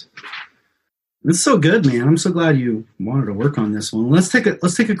 it's so good, man. I'm so glad you wanted to work on this one. Let's take a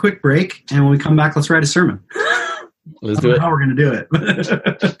quick break, and when we come back, let's write a sermon. Let's do it. How we're going to do it.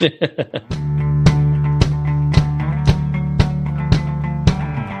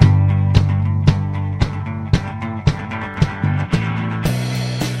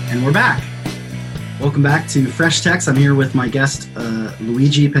 And we're back. Welcome back to Fresh Text. I'm here with my guest,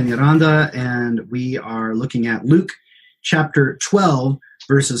 Luigi Peñaranda, and we are looking at Luke chapter 12,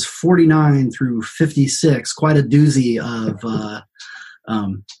 verses 49 through 56. Quite a doozy of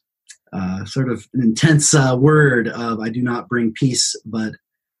sort of an intense word of, I do not bring peace but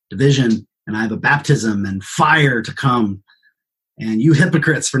division, and I have a baptism and fire to come. And you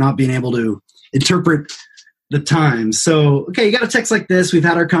hypocrites for not being able to interpret the time. So, okay, you got a text like this. We've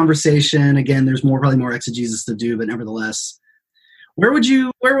had our conversation. Again, there's probably more exegesis to do, but nevertheless, where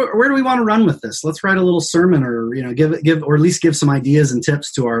do we want to run with this? Let's write a little sermon, or give or at least give some ideas and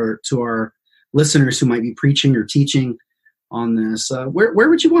tips to our listeners who might be preaching or teaching on this. Where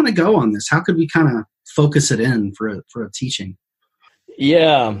would you want to go on this? How could we kind of focus it in for a teaching?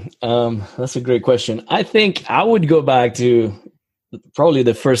 Yeah, that's a great question. I think I would go back to probably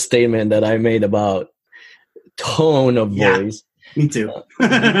the first statement that I made about tone of voice. Me too.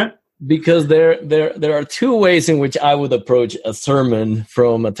 Because there are two ways in which I would approach a sermon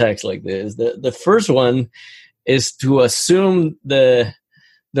from a text like this. The first one is to assume the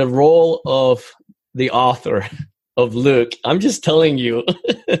role of the author of Luke. I'm just telling you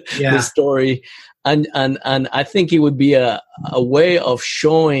the story, and I think it would be a way of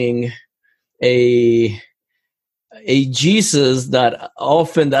showing a Jesus that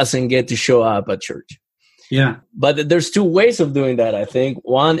often doesn't get to show up at church. Yeah. But there's two ways of doing that, I think.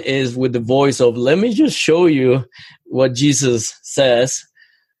 One is with the voice of, let me just show you what Jesus says.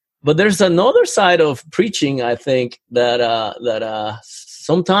 But there's another side of preaching, I think, that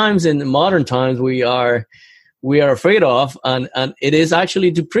sometimes in modern times we are afraid of, and it is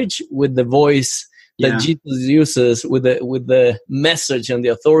actually to preach with the voice that Jesus uses, with the message and the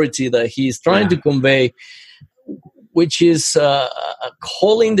authority that he's trying to convey, which is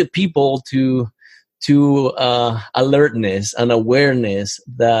calling the people to alertness and awareness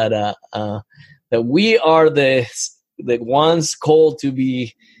that we are the ones called to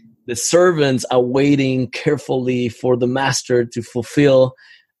be the servants awaiting carefully for the master to fulfill,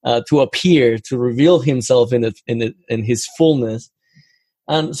 to appear, to reveal himself in his fullness.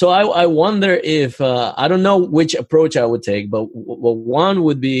 And so I wonder if, I don't know which approach I would take, but one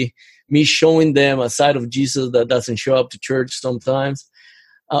would be me showing them a side of Jesus that doesn't show up to church sometimes.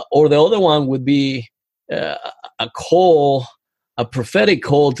 Or the other one would be a prophetic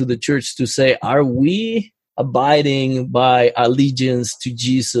call to the church to say, are we abiding by allegiance to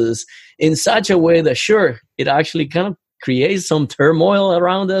Jesus in such a way that, sure, it actually kind of creates some turmoil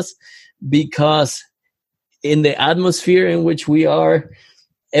around us, because in the atmosphere in which we are,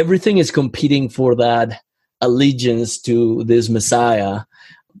 everything is competing for that allegiance to this Messiah.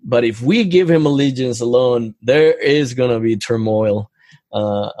 But if we give him allegiance alone, there is going to be turmoil.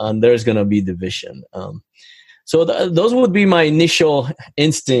 And there's going to be division. So those would be my initial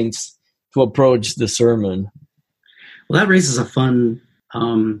instincts to approach the sermon. Well, that raises a fun,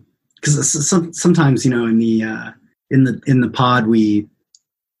 because sometimes, in the pod we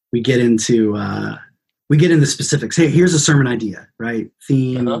get into specifics. Hey, here's a sermon idea, right?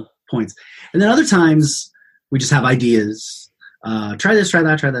 Theme, points, and then other times we just have ideas. Try this, try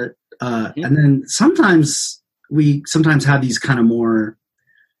that, try that, and then sometimes we have these kind of more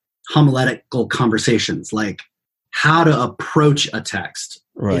homiletical conversations, like how to approach a text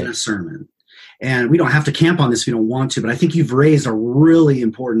in a sermon. And we don't have to camp on this if you don't want to, but I think you've raised a really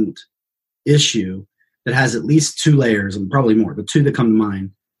important issue that has at least two layers, and probably more, but two that come to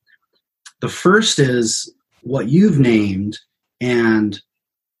mind. The first is what you've named, and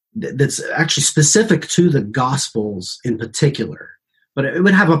that's actually specific to the Gospels in particular, but it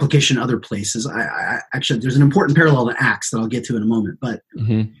would have application in other places. Actually, there's an important parallel to Acts that I'll get to in a moment. But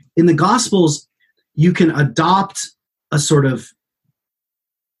in the Gospels, you can adopt a sort of,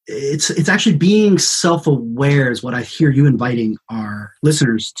 it's actually being self-aware is what I hear you inviting our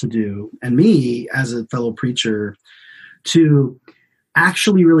listeners to do, and me as a fellow preacher, to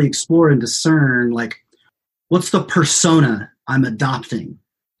actually really explore and discern, like, what's the persona I'm adopting,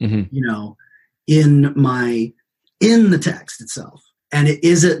 in the text itself. And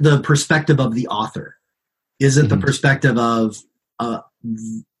is it the perspective of the author? Is it the perspective of a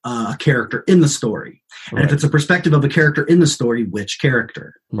character in the story? And if it's a perspective of a character in the story, which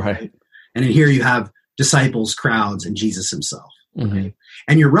character? Right. And in here you have disciples, crowds, and Jesus himself. Right?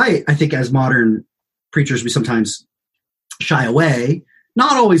 And you're right. I think as modern preachers, we sometimes shy away,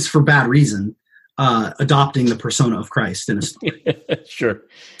 not always for bad reason, adopting the persona of Christ in a story. Sure.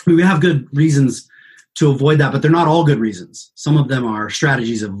 We have good reasons to avoid that, but they're not all good reasons. Some of them are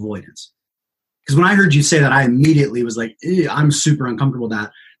strategies of avoidance. Because when I heard you say that, I immediately was like, I'm super uncomfortable with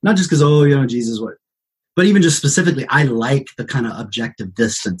that. Not just because, Jesus, what? But even just specifically, I like the kind of objective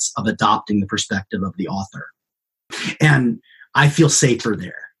distance of adopting the perspective of the author. And I feel safer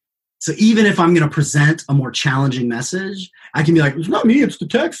there. So even if I'm going to present a more challenging message, I can be like, it's not me, it's the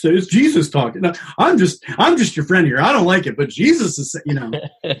text. It's Jesus talking. No, I'm just your friend here. I don't like it, but Jesus is,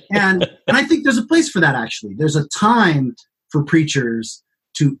 And I think there's a place for that, actually. There's a time for preachers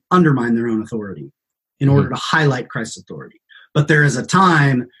to undermine their own authority in order to highlight Christ's authority. But there is a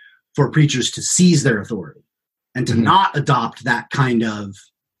time for preachers to seize their authority and to not adopt that kind of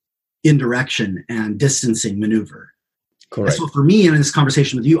indirection and distancing maneuver. Correct. And so for me, in this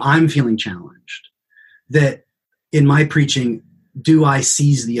conversation with you, I'm feeling challenged that in my preaching, do I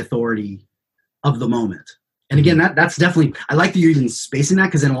seize the authority of the moment? And again, that's definitely, I like that you're even spacing that,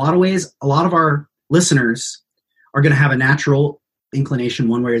 because in a lot of ways, a lot of our listeners are going to have a natural inclination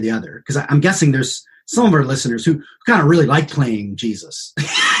one way or the other. Because I'm guessing there's some of our listeners who kind of really like playing Jesus,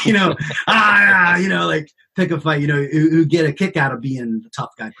 like pick a fight, who get a kick out of being the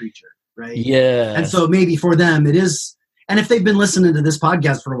tough guy preacher, right? Yeah. And so maybe for them it is, and if they've been listening to this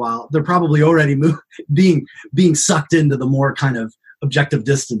podcast for a while, they're probably already being sucked into the more kind of objective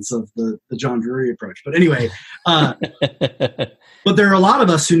distance of the John Drury approach. But anyway, but there are a lot of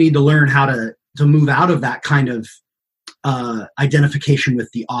us who need to learn how to move out of that kind of identification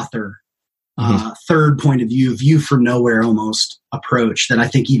with the author, third point of view from nowhere almost approach that I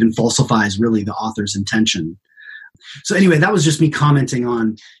think even falsifies really the author's intention. So anyway, that was just me commenting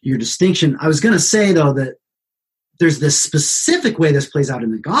on your distinction. I was going to say, though, that there's this specific way this plays out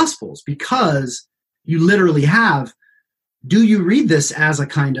in the Gospels, because you literally have, do you read this as a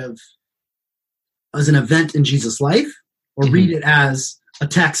kind of, as an event in Jesus' life, or read it as a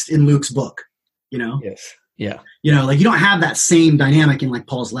text in Luke's book, Yes. Yeah. Like you don't have that same dynamic in like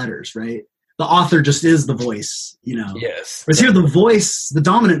Paul's letters, right? The author just is the voice, Yes. Whereas here the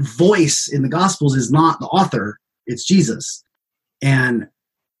dominant voice in the Gospels is not the author, it's Jesus. And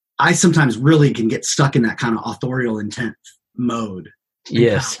I sometimes really can get stuck in that kind of authorial intent mode.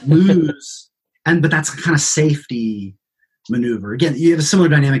 Yes. Kind of lose. But that's a kind of safety maneuver. Again, you have a similar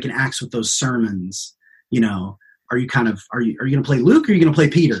dynamic in Acts with those sermons. Are you going to play Luke, or are you going to play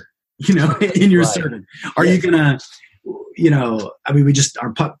Peter, in your sermon? Are you going to, we just,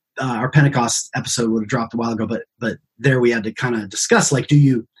 our Pentecost episode would have dropped a while ago, but there we had to kind of discuss, like, do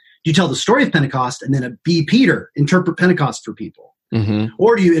you tell the story of Pentecost and then be Peter, interpret Pentecost for people?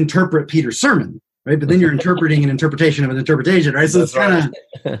 Or do you interpret Peter's sermon, right? But then you're interpreting an interpretation of an interpretation, right? So it's kind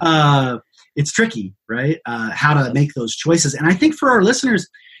of, it's tricky, right? How to make those choices. And I think for our listeners,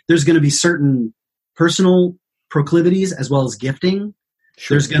 there's going to be certain personal proclivities as well as gifting.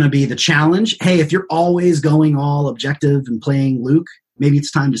 Sure. There's going to be the challenge. Hey, if you're always going all objective and playing Luke, maybe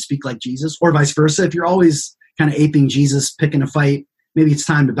it's time to speak like Jesus, or vice versa. If you're always kind of aping Jesus, picking a fight, maybe it's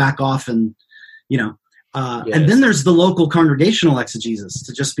time to back off and, and then there's the local congregational exegesis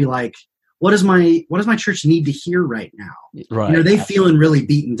to just be like, what does my church need to hear right now? Right. Are they feeling really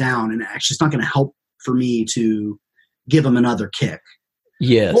beaten down, and actually it's not going to help for me to give them another kick?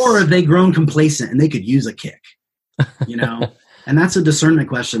 Yes. Or have they grown complacent and they could use a kick? And that's a discernment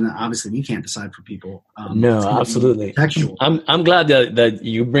question that obviously we can't decide for people. No, absolutely. Textual. I'm glad that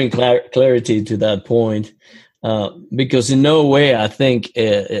you bring clarity to that point, because in no way I think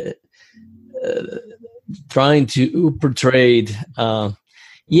trying to portray,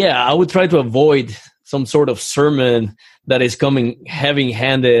 I would try to avoid some sort of sermon that is coming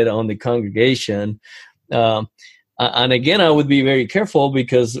heavy-handed on the congregation. And again, I would be very careful,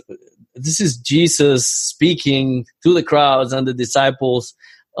 because this is Jesus speaking to the crowds and the disciples,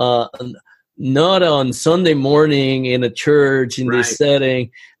 not on Sunday morning in a church in this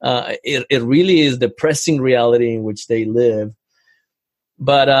setting. It really is the pressing reality in which they live.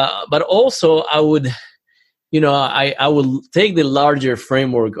 But also I would, I will take the larger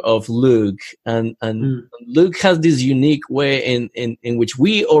framework of Luke, and Luke has this unique way in which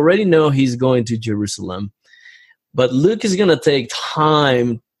we already know he's going to Jerusalem, but Luke is going to take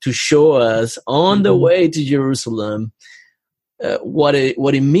time to show us on the way to Jerusalem what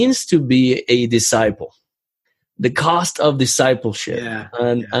it means to be a disciple, the cost of discipleship,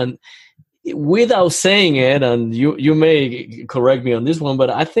 and without saying it, and you may correct me on this one,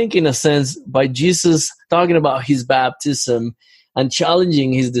 but I think in a sense, by Jesus talking about his baptism and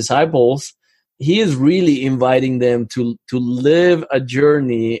challenging his disciples, he is really inviting them to live a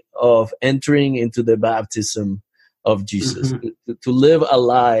journey of entering into the baptism of Jesus, to live a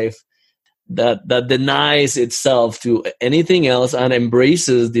life that denies itself to anything else and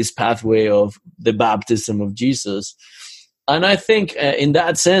embraces this pathway of the baptism of Jesus. And I think in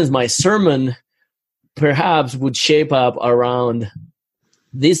that sense, my sermon perhaps would shape up around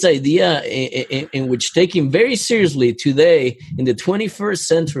this idea in which, taking very seriously today in the 21st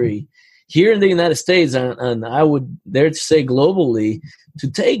century, here in the United States, and I would dare to say globally, to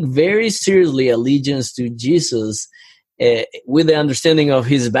take very seriously allegiance to Jesus with the understanding of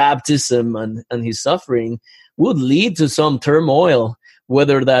his baptism and his suffering would lead to some turmoil,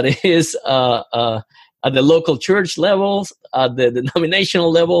 whether that is at the local church levels, at the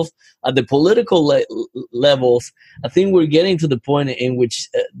denominational levels, at the political levels. I think we're getting to the point in which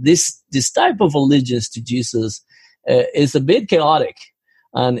this type of allegiance to Jesus is a bit chaotic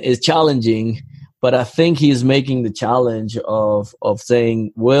and is challenging. But I think he's making the challenge of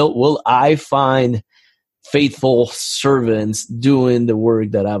saying, will I find faithful servants doing the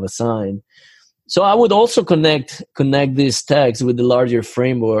work that I've assigned? So I would also connect this text with the larger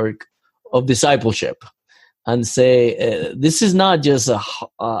framework of discipleship and say, this is not just a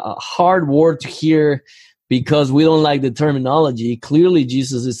hard word to hear because we don't like the terminology. Clearly,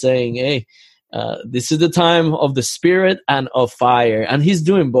 Jesus is saying, hey, this is the time of the Spirit and of fire. And he's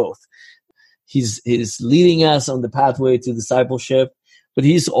doing both. He's leading us on the pathway to discipleship, but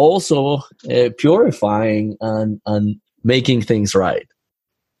he's also purifying and making things right.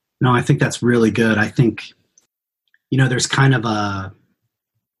 No, I think that's really good. I think, there's kind of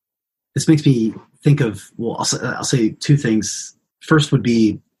this makes me think of, well, I'll say two things. First would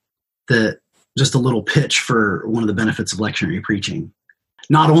be just a little pitch for one of the benefits of lectionary preaching.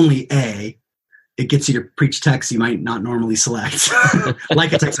 Not only it gets you to preach texts you might not normally select,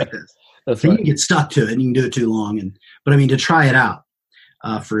 like a text like this. That's right. You can get stuck to it and you can do it too long. But to try it out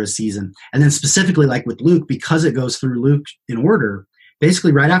for a season. And then specifically like with Luke, because it goes through Luke in order,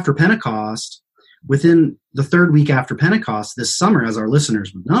 basically right after Pentecost, within the third week after Pentecost this summer, as our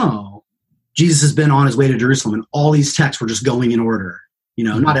listeners would know, Jesus has been on his way to Jerusalem and all these texts were just going in order.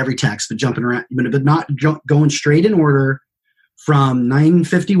 Not every text, but jumping around, but not going straight in order. From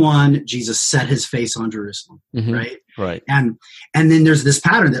 951, Jesus set his face on Jerusalem, right? Right. And then there's this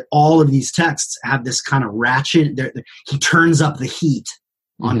pattern that all of these texts have this kind of ratchet. He turns up the heat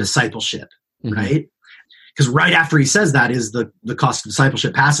on discipleship, right? Because right after he says that is the cost of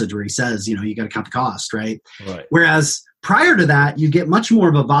discipleship passage where he says, you got to count the cost, right? Right. Whereas prior to that, you get much more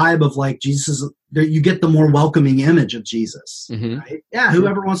of a vibe of like Jesus. You get the more welcoming image of Jesus, right? Yeah,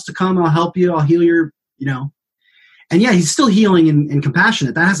 whoever wants to come, I'll help you. I'll heal your, And yeah, he's still healing and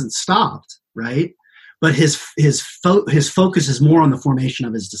compassionate. That hasn't stopped, right? But his focus is more on the formation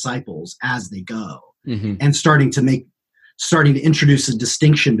of his disciples as they go, and starting to introduce a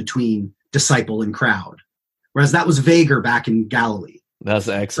distinction between disciple and crowd, whereas that was vaguer back in Galilee. That's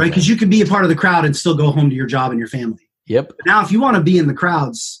excellent, right? Because you could be a part of the crowd and still go home to your job and your family. Yep. But now, if you want to be in the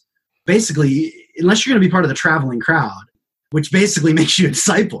crowds, basically, unless you're going to be part of the traveling crowd, which basically makes you a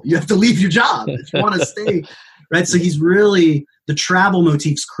disciple, you have to leave your job if you want to stay. Right, so the travel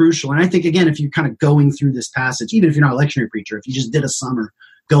motif's crucial. And I think, again, if you're kind of going through this passage, even if you're not a lectionary preacher, if you just did a summer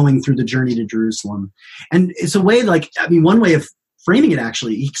going through the journey to Jerusalem, and it's a way one way of framing it,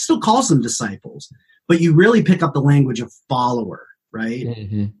 actually, he still calls them disciples, but you really pick up the language of follower, right?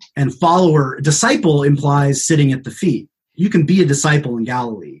 And disciple implies sitting at the feet. You can be a disciple in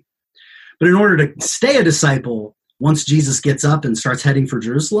Galilee, but in order to stay a disciple, once Jesus gets up and starts heading for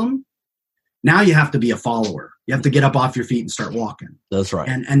Jerusalem, now you have to be a follower. You have to get up off your feet and start walking. That's right.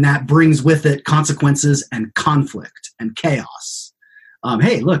 And that brings with it consequences and conflict and chaos.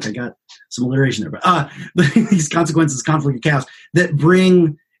 Hey, look, I got some alliteration there. But these consequences, conflict, and chaos that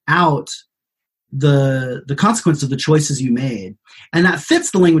bring out the consequence of the choices you made. And that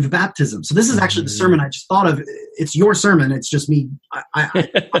fits the language of baptism. So this is actually the sermon I just thought of. It's your sermon. It's just me. I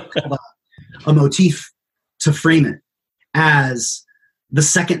called a motif to frame it as the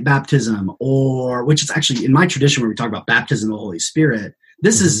second baptism, or which is actually in my tradition where we talk about baptism of the Holy Spirit.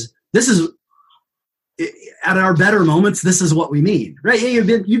 This is at our better moments. This is what we mean, right?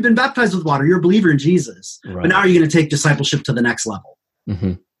 You've been baptized with water. You're a believer in Jesus, but now you're going to take discipleship to the next level,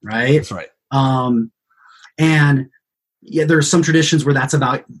 right? That's right. And yeah, there are some traditions where that's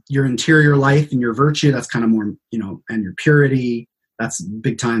about your interior life and your virtue. That's kind of more, and your purity. That's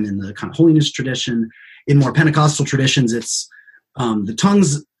big time in the kind of holiness tradition. In more Pentecostal traditions, it's the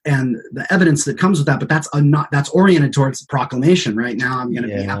tongues and the evidence that comes with that, but that's oriented towards proclamation. Right now, I'm going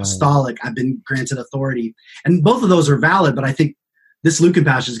to be apostolic. I've been granted authority, and both of those are valid. But I think this Lucan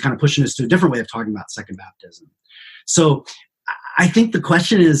passage is kind of pushing us to a different way of talking about second baptism. So I think the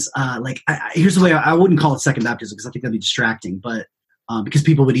question is, here's the way I wouldn't call it second baptism because I think that'd be distracting, but because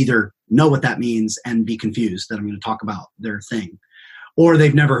people would either know what that means and be confused that I'm going to talk about their thing, or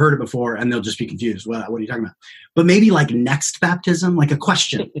they've never heard it before and they'll just be confused. What are you talking about? But maybe like next baptism, like a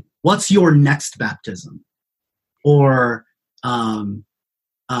question. What's your next baptism? Or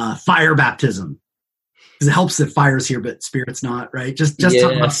fire baptism. Because it helps that fire's here, but spirit's not, right? Just talk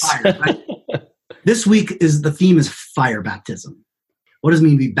about fire, right? This week the theme is fire baptism. What does it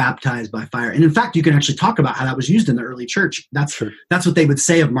mean to be baptized by fire? And in fact, you can actually talk about how that was used in the early church. That's what they would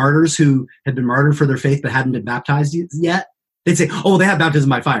say of martyrs who had been martyred for their faith but hadn't been baptized yet. They'd say, oh, they have baptism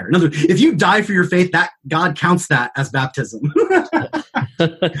by fire. In other words, if you die for your faith, that God counts that as baptism,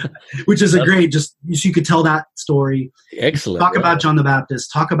 which is a great, just so you could tell that story. Excellent. Talk about John the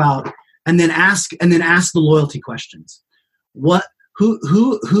Baptist, and then ask the loyalty questions.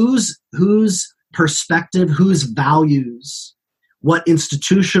 Whose perspective, whose values, what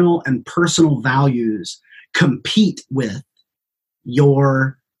institutional and personal values compete with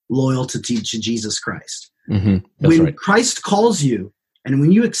your loyalty to Jesus Christ? When right. Christ calls you, and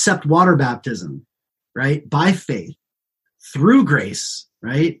when you accept water baptism, right, by faith, through grace,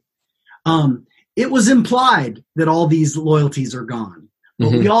 right, it was implied that all these loyalties are gone.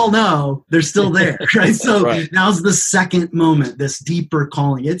 But we all know they're still there, right? So right. Now's the second moment, this deeper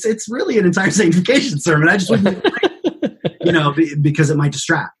calling. It's really an entire sanctification sermon. I just wouldn't, because it might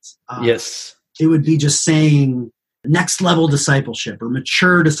distract. Yes. It would be just saying next level discipleship or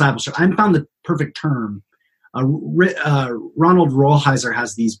mature discipleship. I found the perfect term. Ronald Rolheiser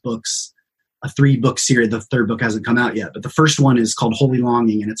has these books, a 3-book series. The third book hasn't come out yet, but the first one is called Holy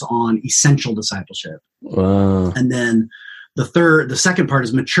Longing, and it's on essential discipleship. Wow. And then the second part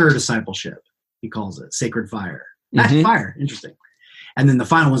is mature discipleship. He calls it Sacred Fire. Fire, interesting. And then the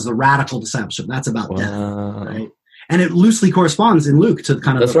final one is the radical discipleship. That's about death, right? And it loosely corresponds in Luke to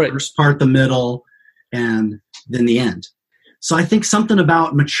kind of the first part, the middle, and then the end. So I think something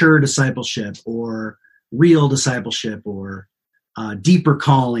about mature discipleship or real discipleship or deeper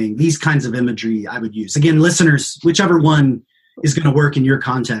calling, these kinds of imagery I would use. Again, listeners, whichever one is going to work in your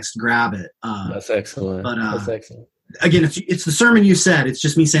context, grab it. That's excellent. That's excellent. Again, it's the sermon you said. It's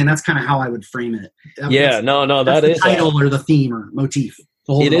just me saying that's kind of how I would frame it. That's the title or the theme or motif.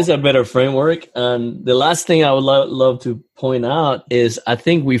 It is a better framework. And the last thing I would love to point out is I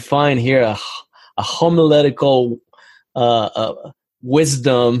think we find here a homiletical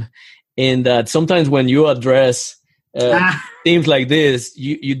wisdom in that sometimes when you address themes like this,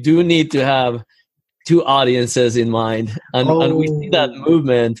 you do need to have two audiences in mind. And we see that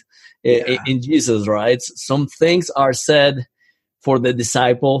movement in Jesus, right? Some things are said for the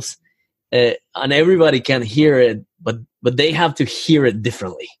disciples, and everybody can hear it, but they have to hear it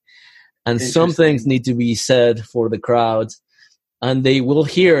differently. And some things need to be said for the crowds, and they will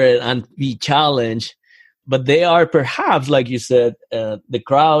hear it and be challenged. But they are perhaps, like you said, the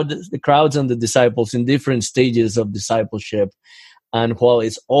crowds and the disciples in different stages of discipleship. And while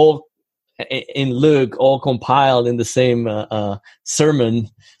it's all in Luke, all compiled in the same sermon,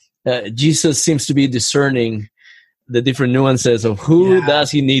 Jesus seems to be discerning the different nuances of who does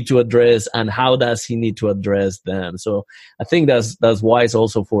he need to address and how does he need to address them. So I think that's wise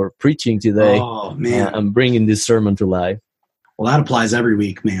also for preaching today and bringing this sermon to life. Well, that applies every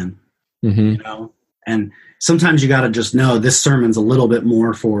week, man. Mm-hmm. And sometimes you got to just know this sermon's a little bit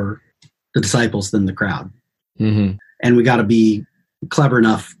more for the disciples than the crowd. Mm-hmm. And we got to be clever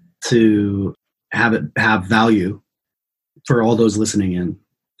enough to have value for all those listening in.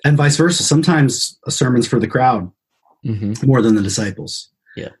 And vice versa. Sometimes a sermon's for the crowd more than the disciples.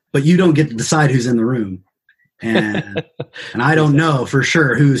 Yeah. But you don't get to decide who's in the room. And I don't know for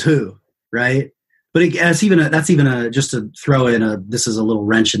sure who's who, right? But that's even just to throw in this is a little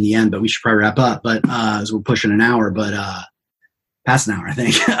wrench in the end, but we should probably wrap up. But as we're pushing an hour, but past an hour, I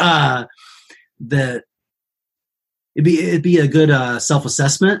think, that it'd be a good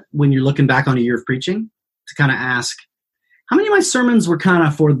self-assessment when you're looking back on a year of preaching to kind of ask, how many of my sermons were kind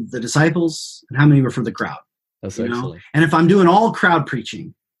of for the disciples and how many were for the crowd? That's excellent. And if I'm doing all crowd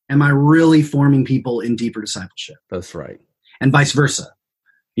preaching, am I really forming people in deeper discipleship? That's right. And vice versa.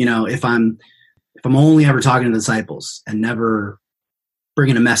 If I'm only ever talking to disciples and never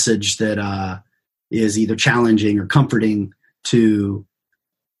bringing a message that is either challenging or comforting to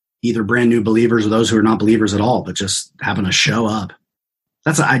either brand new believers or those who are not believers at all, but just having to show up.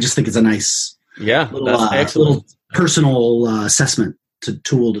 I just think it's a nice little personal assessment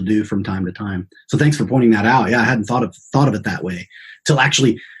tool to do from time to time. So thanks for pointing that out. Yeah, I hadn't thought of it that way, to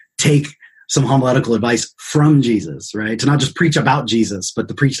actually take some homiletical advice from Jesus, right? To not just preach about Jesus, but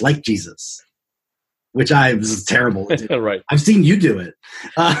to preach like Jesus, which was terrible. Right. I've seen you do it.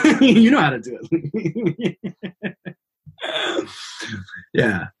 You know how to do it.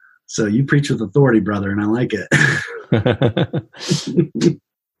 Yeah. So you preach with authority, brother, and I like it.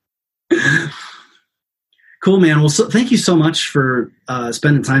 Cool, man. Well, thank you so much for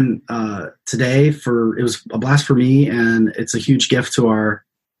spending time today. It was a blast for me, and it's a huge gift to our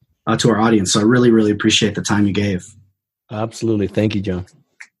audience. So I really, really appreciate the time you gave. Absolutely. Thank you, John.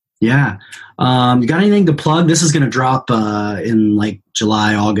 Yeah. You got anything to plug? This is going to drop in like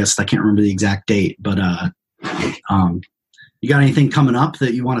July, August. I can't remember the exact date, but You got anything coming up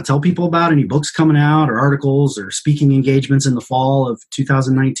that you want to tell people about? Any books coming out or articles or speaking engagements in the fall of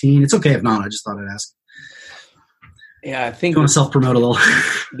 2019? It's okay if not. I just thought I'd ask. Yeah, I think you want to self-promote a little.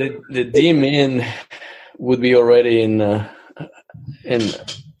 the DMin would be already in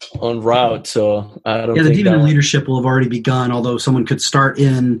on route, so I don't. Yeah, the think DMin leadership will have already begun. Although someone could start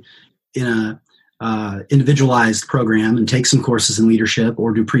in a individualized program and take some courses in leadership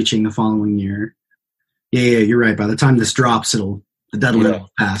or do preaching the following year. Yeah, you're right. By the time this drops, the deadline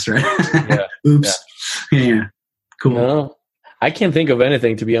will pass, right? Yeah. Oops. Yeah. Cool. No, I can't think of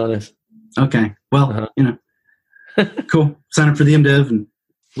anything, to be honest. Okay. Well, cool. Sign up for the MDiv, and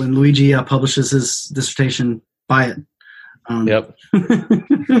when Luigi publishes his dissertation, buy it. Yep.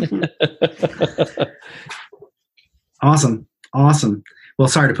 Awesome. Well,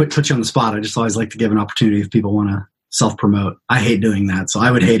 sorry to put you on the spot. I just always like to give an opportunity if people want to self-promote. I hate doing that, so I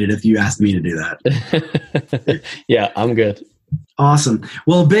would hate it if you asked me to do that. Yeah, I'm good. Awesome.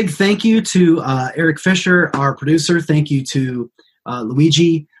 Well, big thank you to Eric Fisher, our producer. Thank you to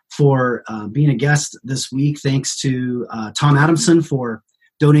Luigi for being a guest this week. Thanks to Tom Adamson for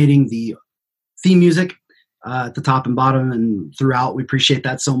donating the theme music at the top and bottom and throughout. We appreciate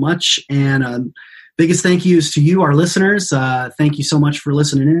that so much. And biggest thank yous to you, our listeners. Thank you so much for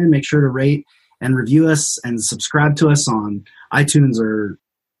listening in. Make sure to rate and review us and subscribe to us on iTunes or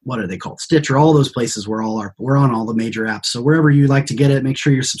what are they called? Stitcher, all those places we're on all the major apps. So wherever you like to get it, make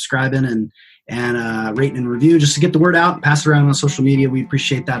sure you're subscribing and rate and review just to get the word out, pass it around on social media. We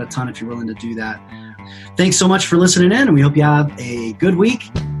appreciate that a ton if you're willing to do that. Thanks so much for listening in, and we hope you have a good week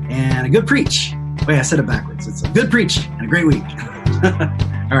and a good preach. Wait, I said it backwards. It's a good preach and a great week.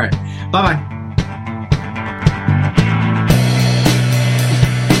 All right. Bye-bye.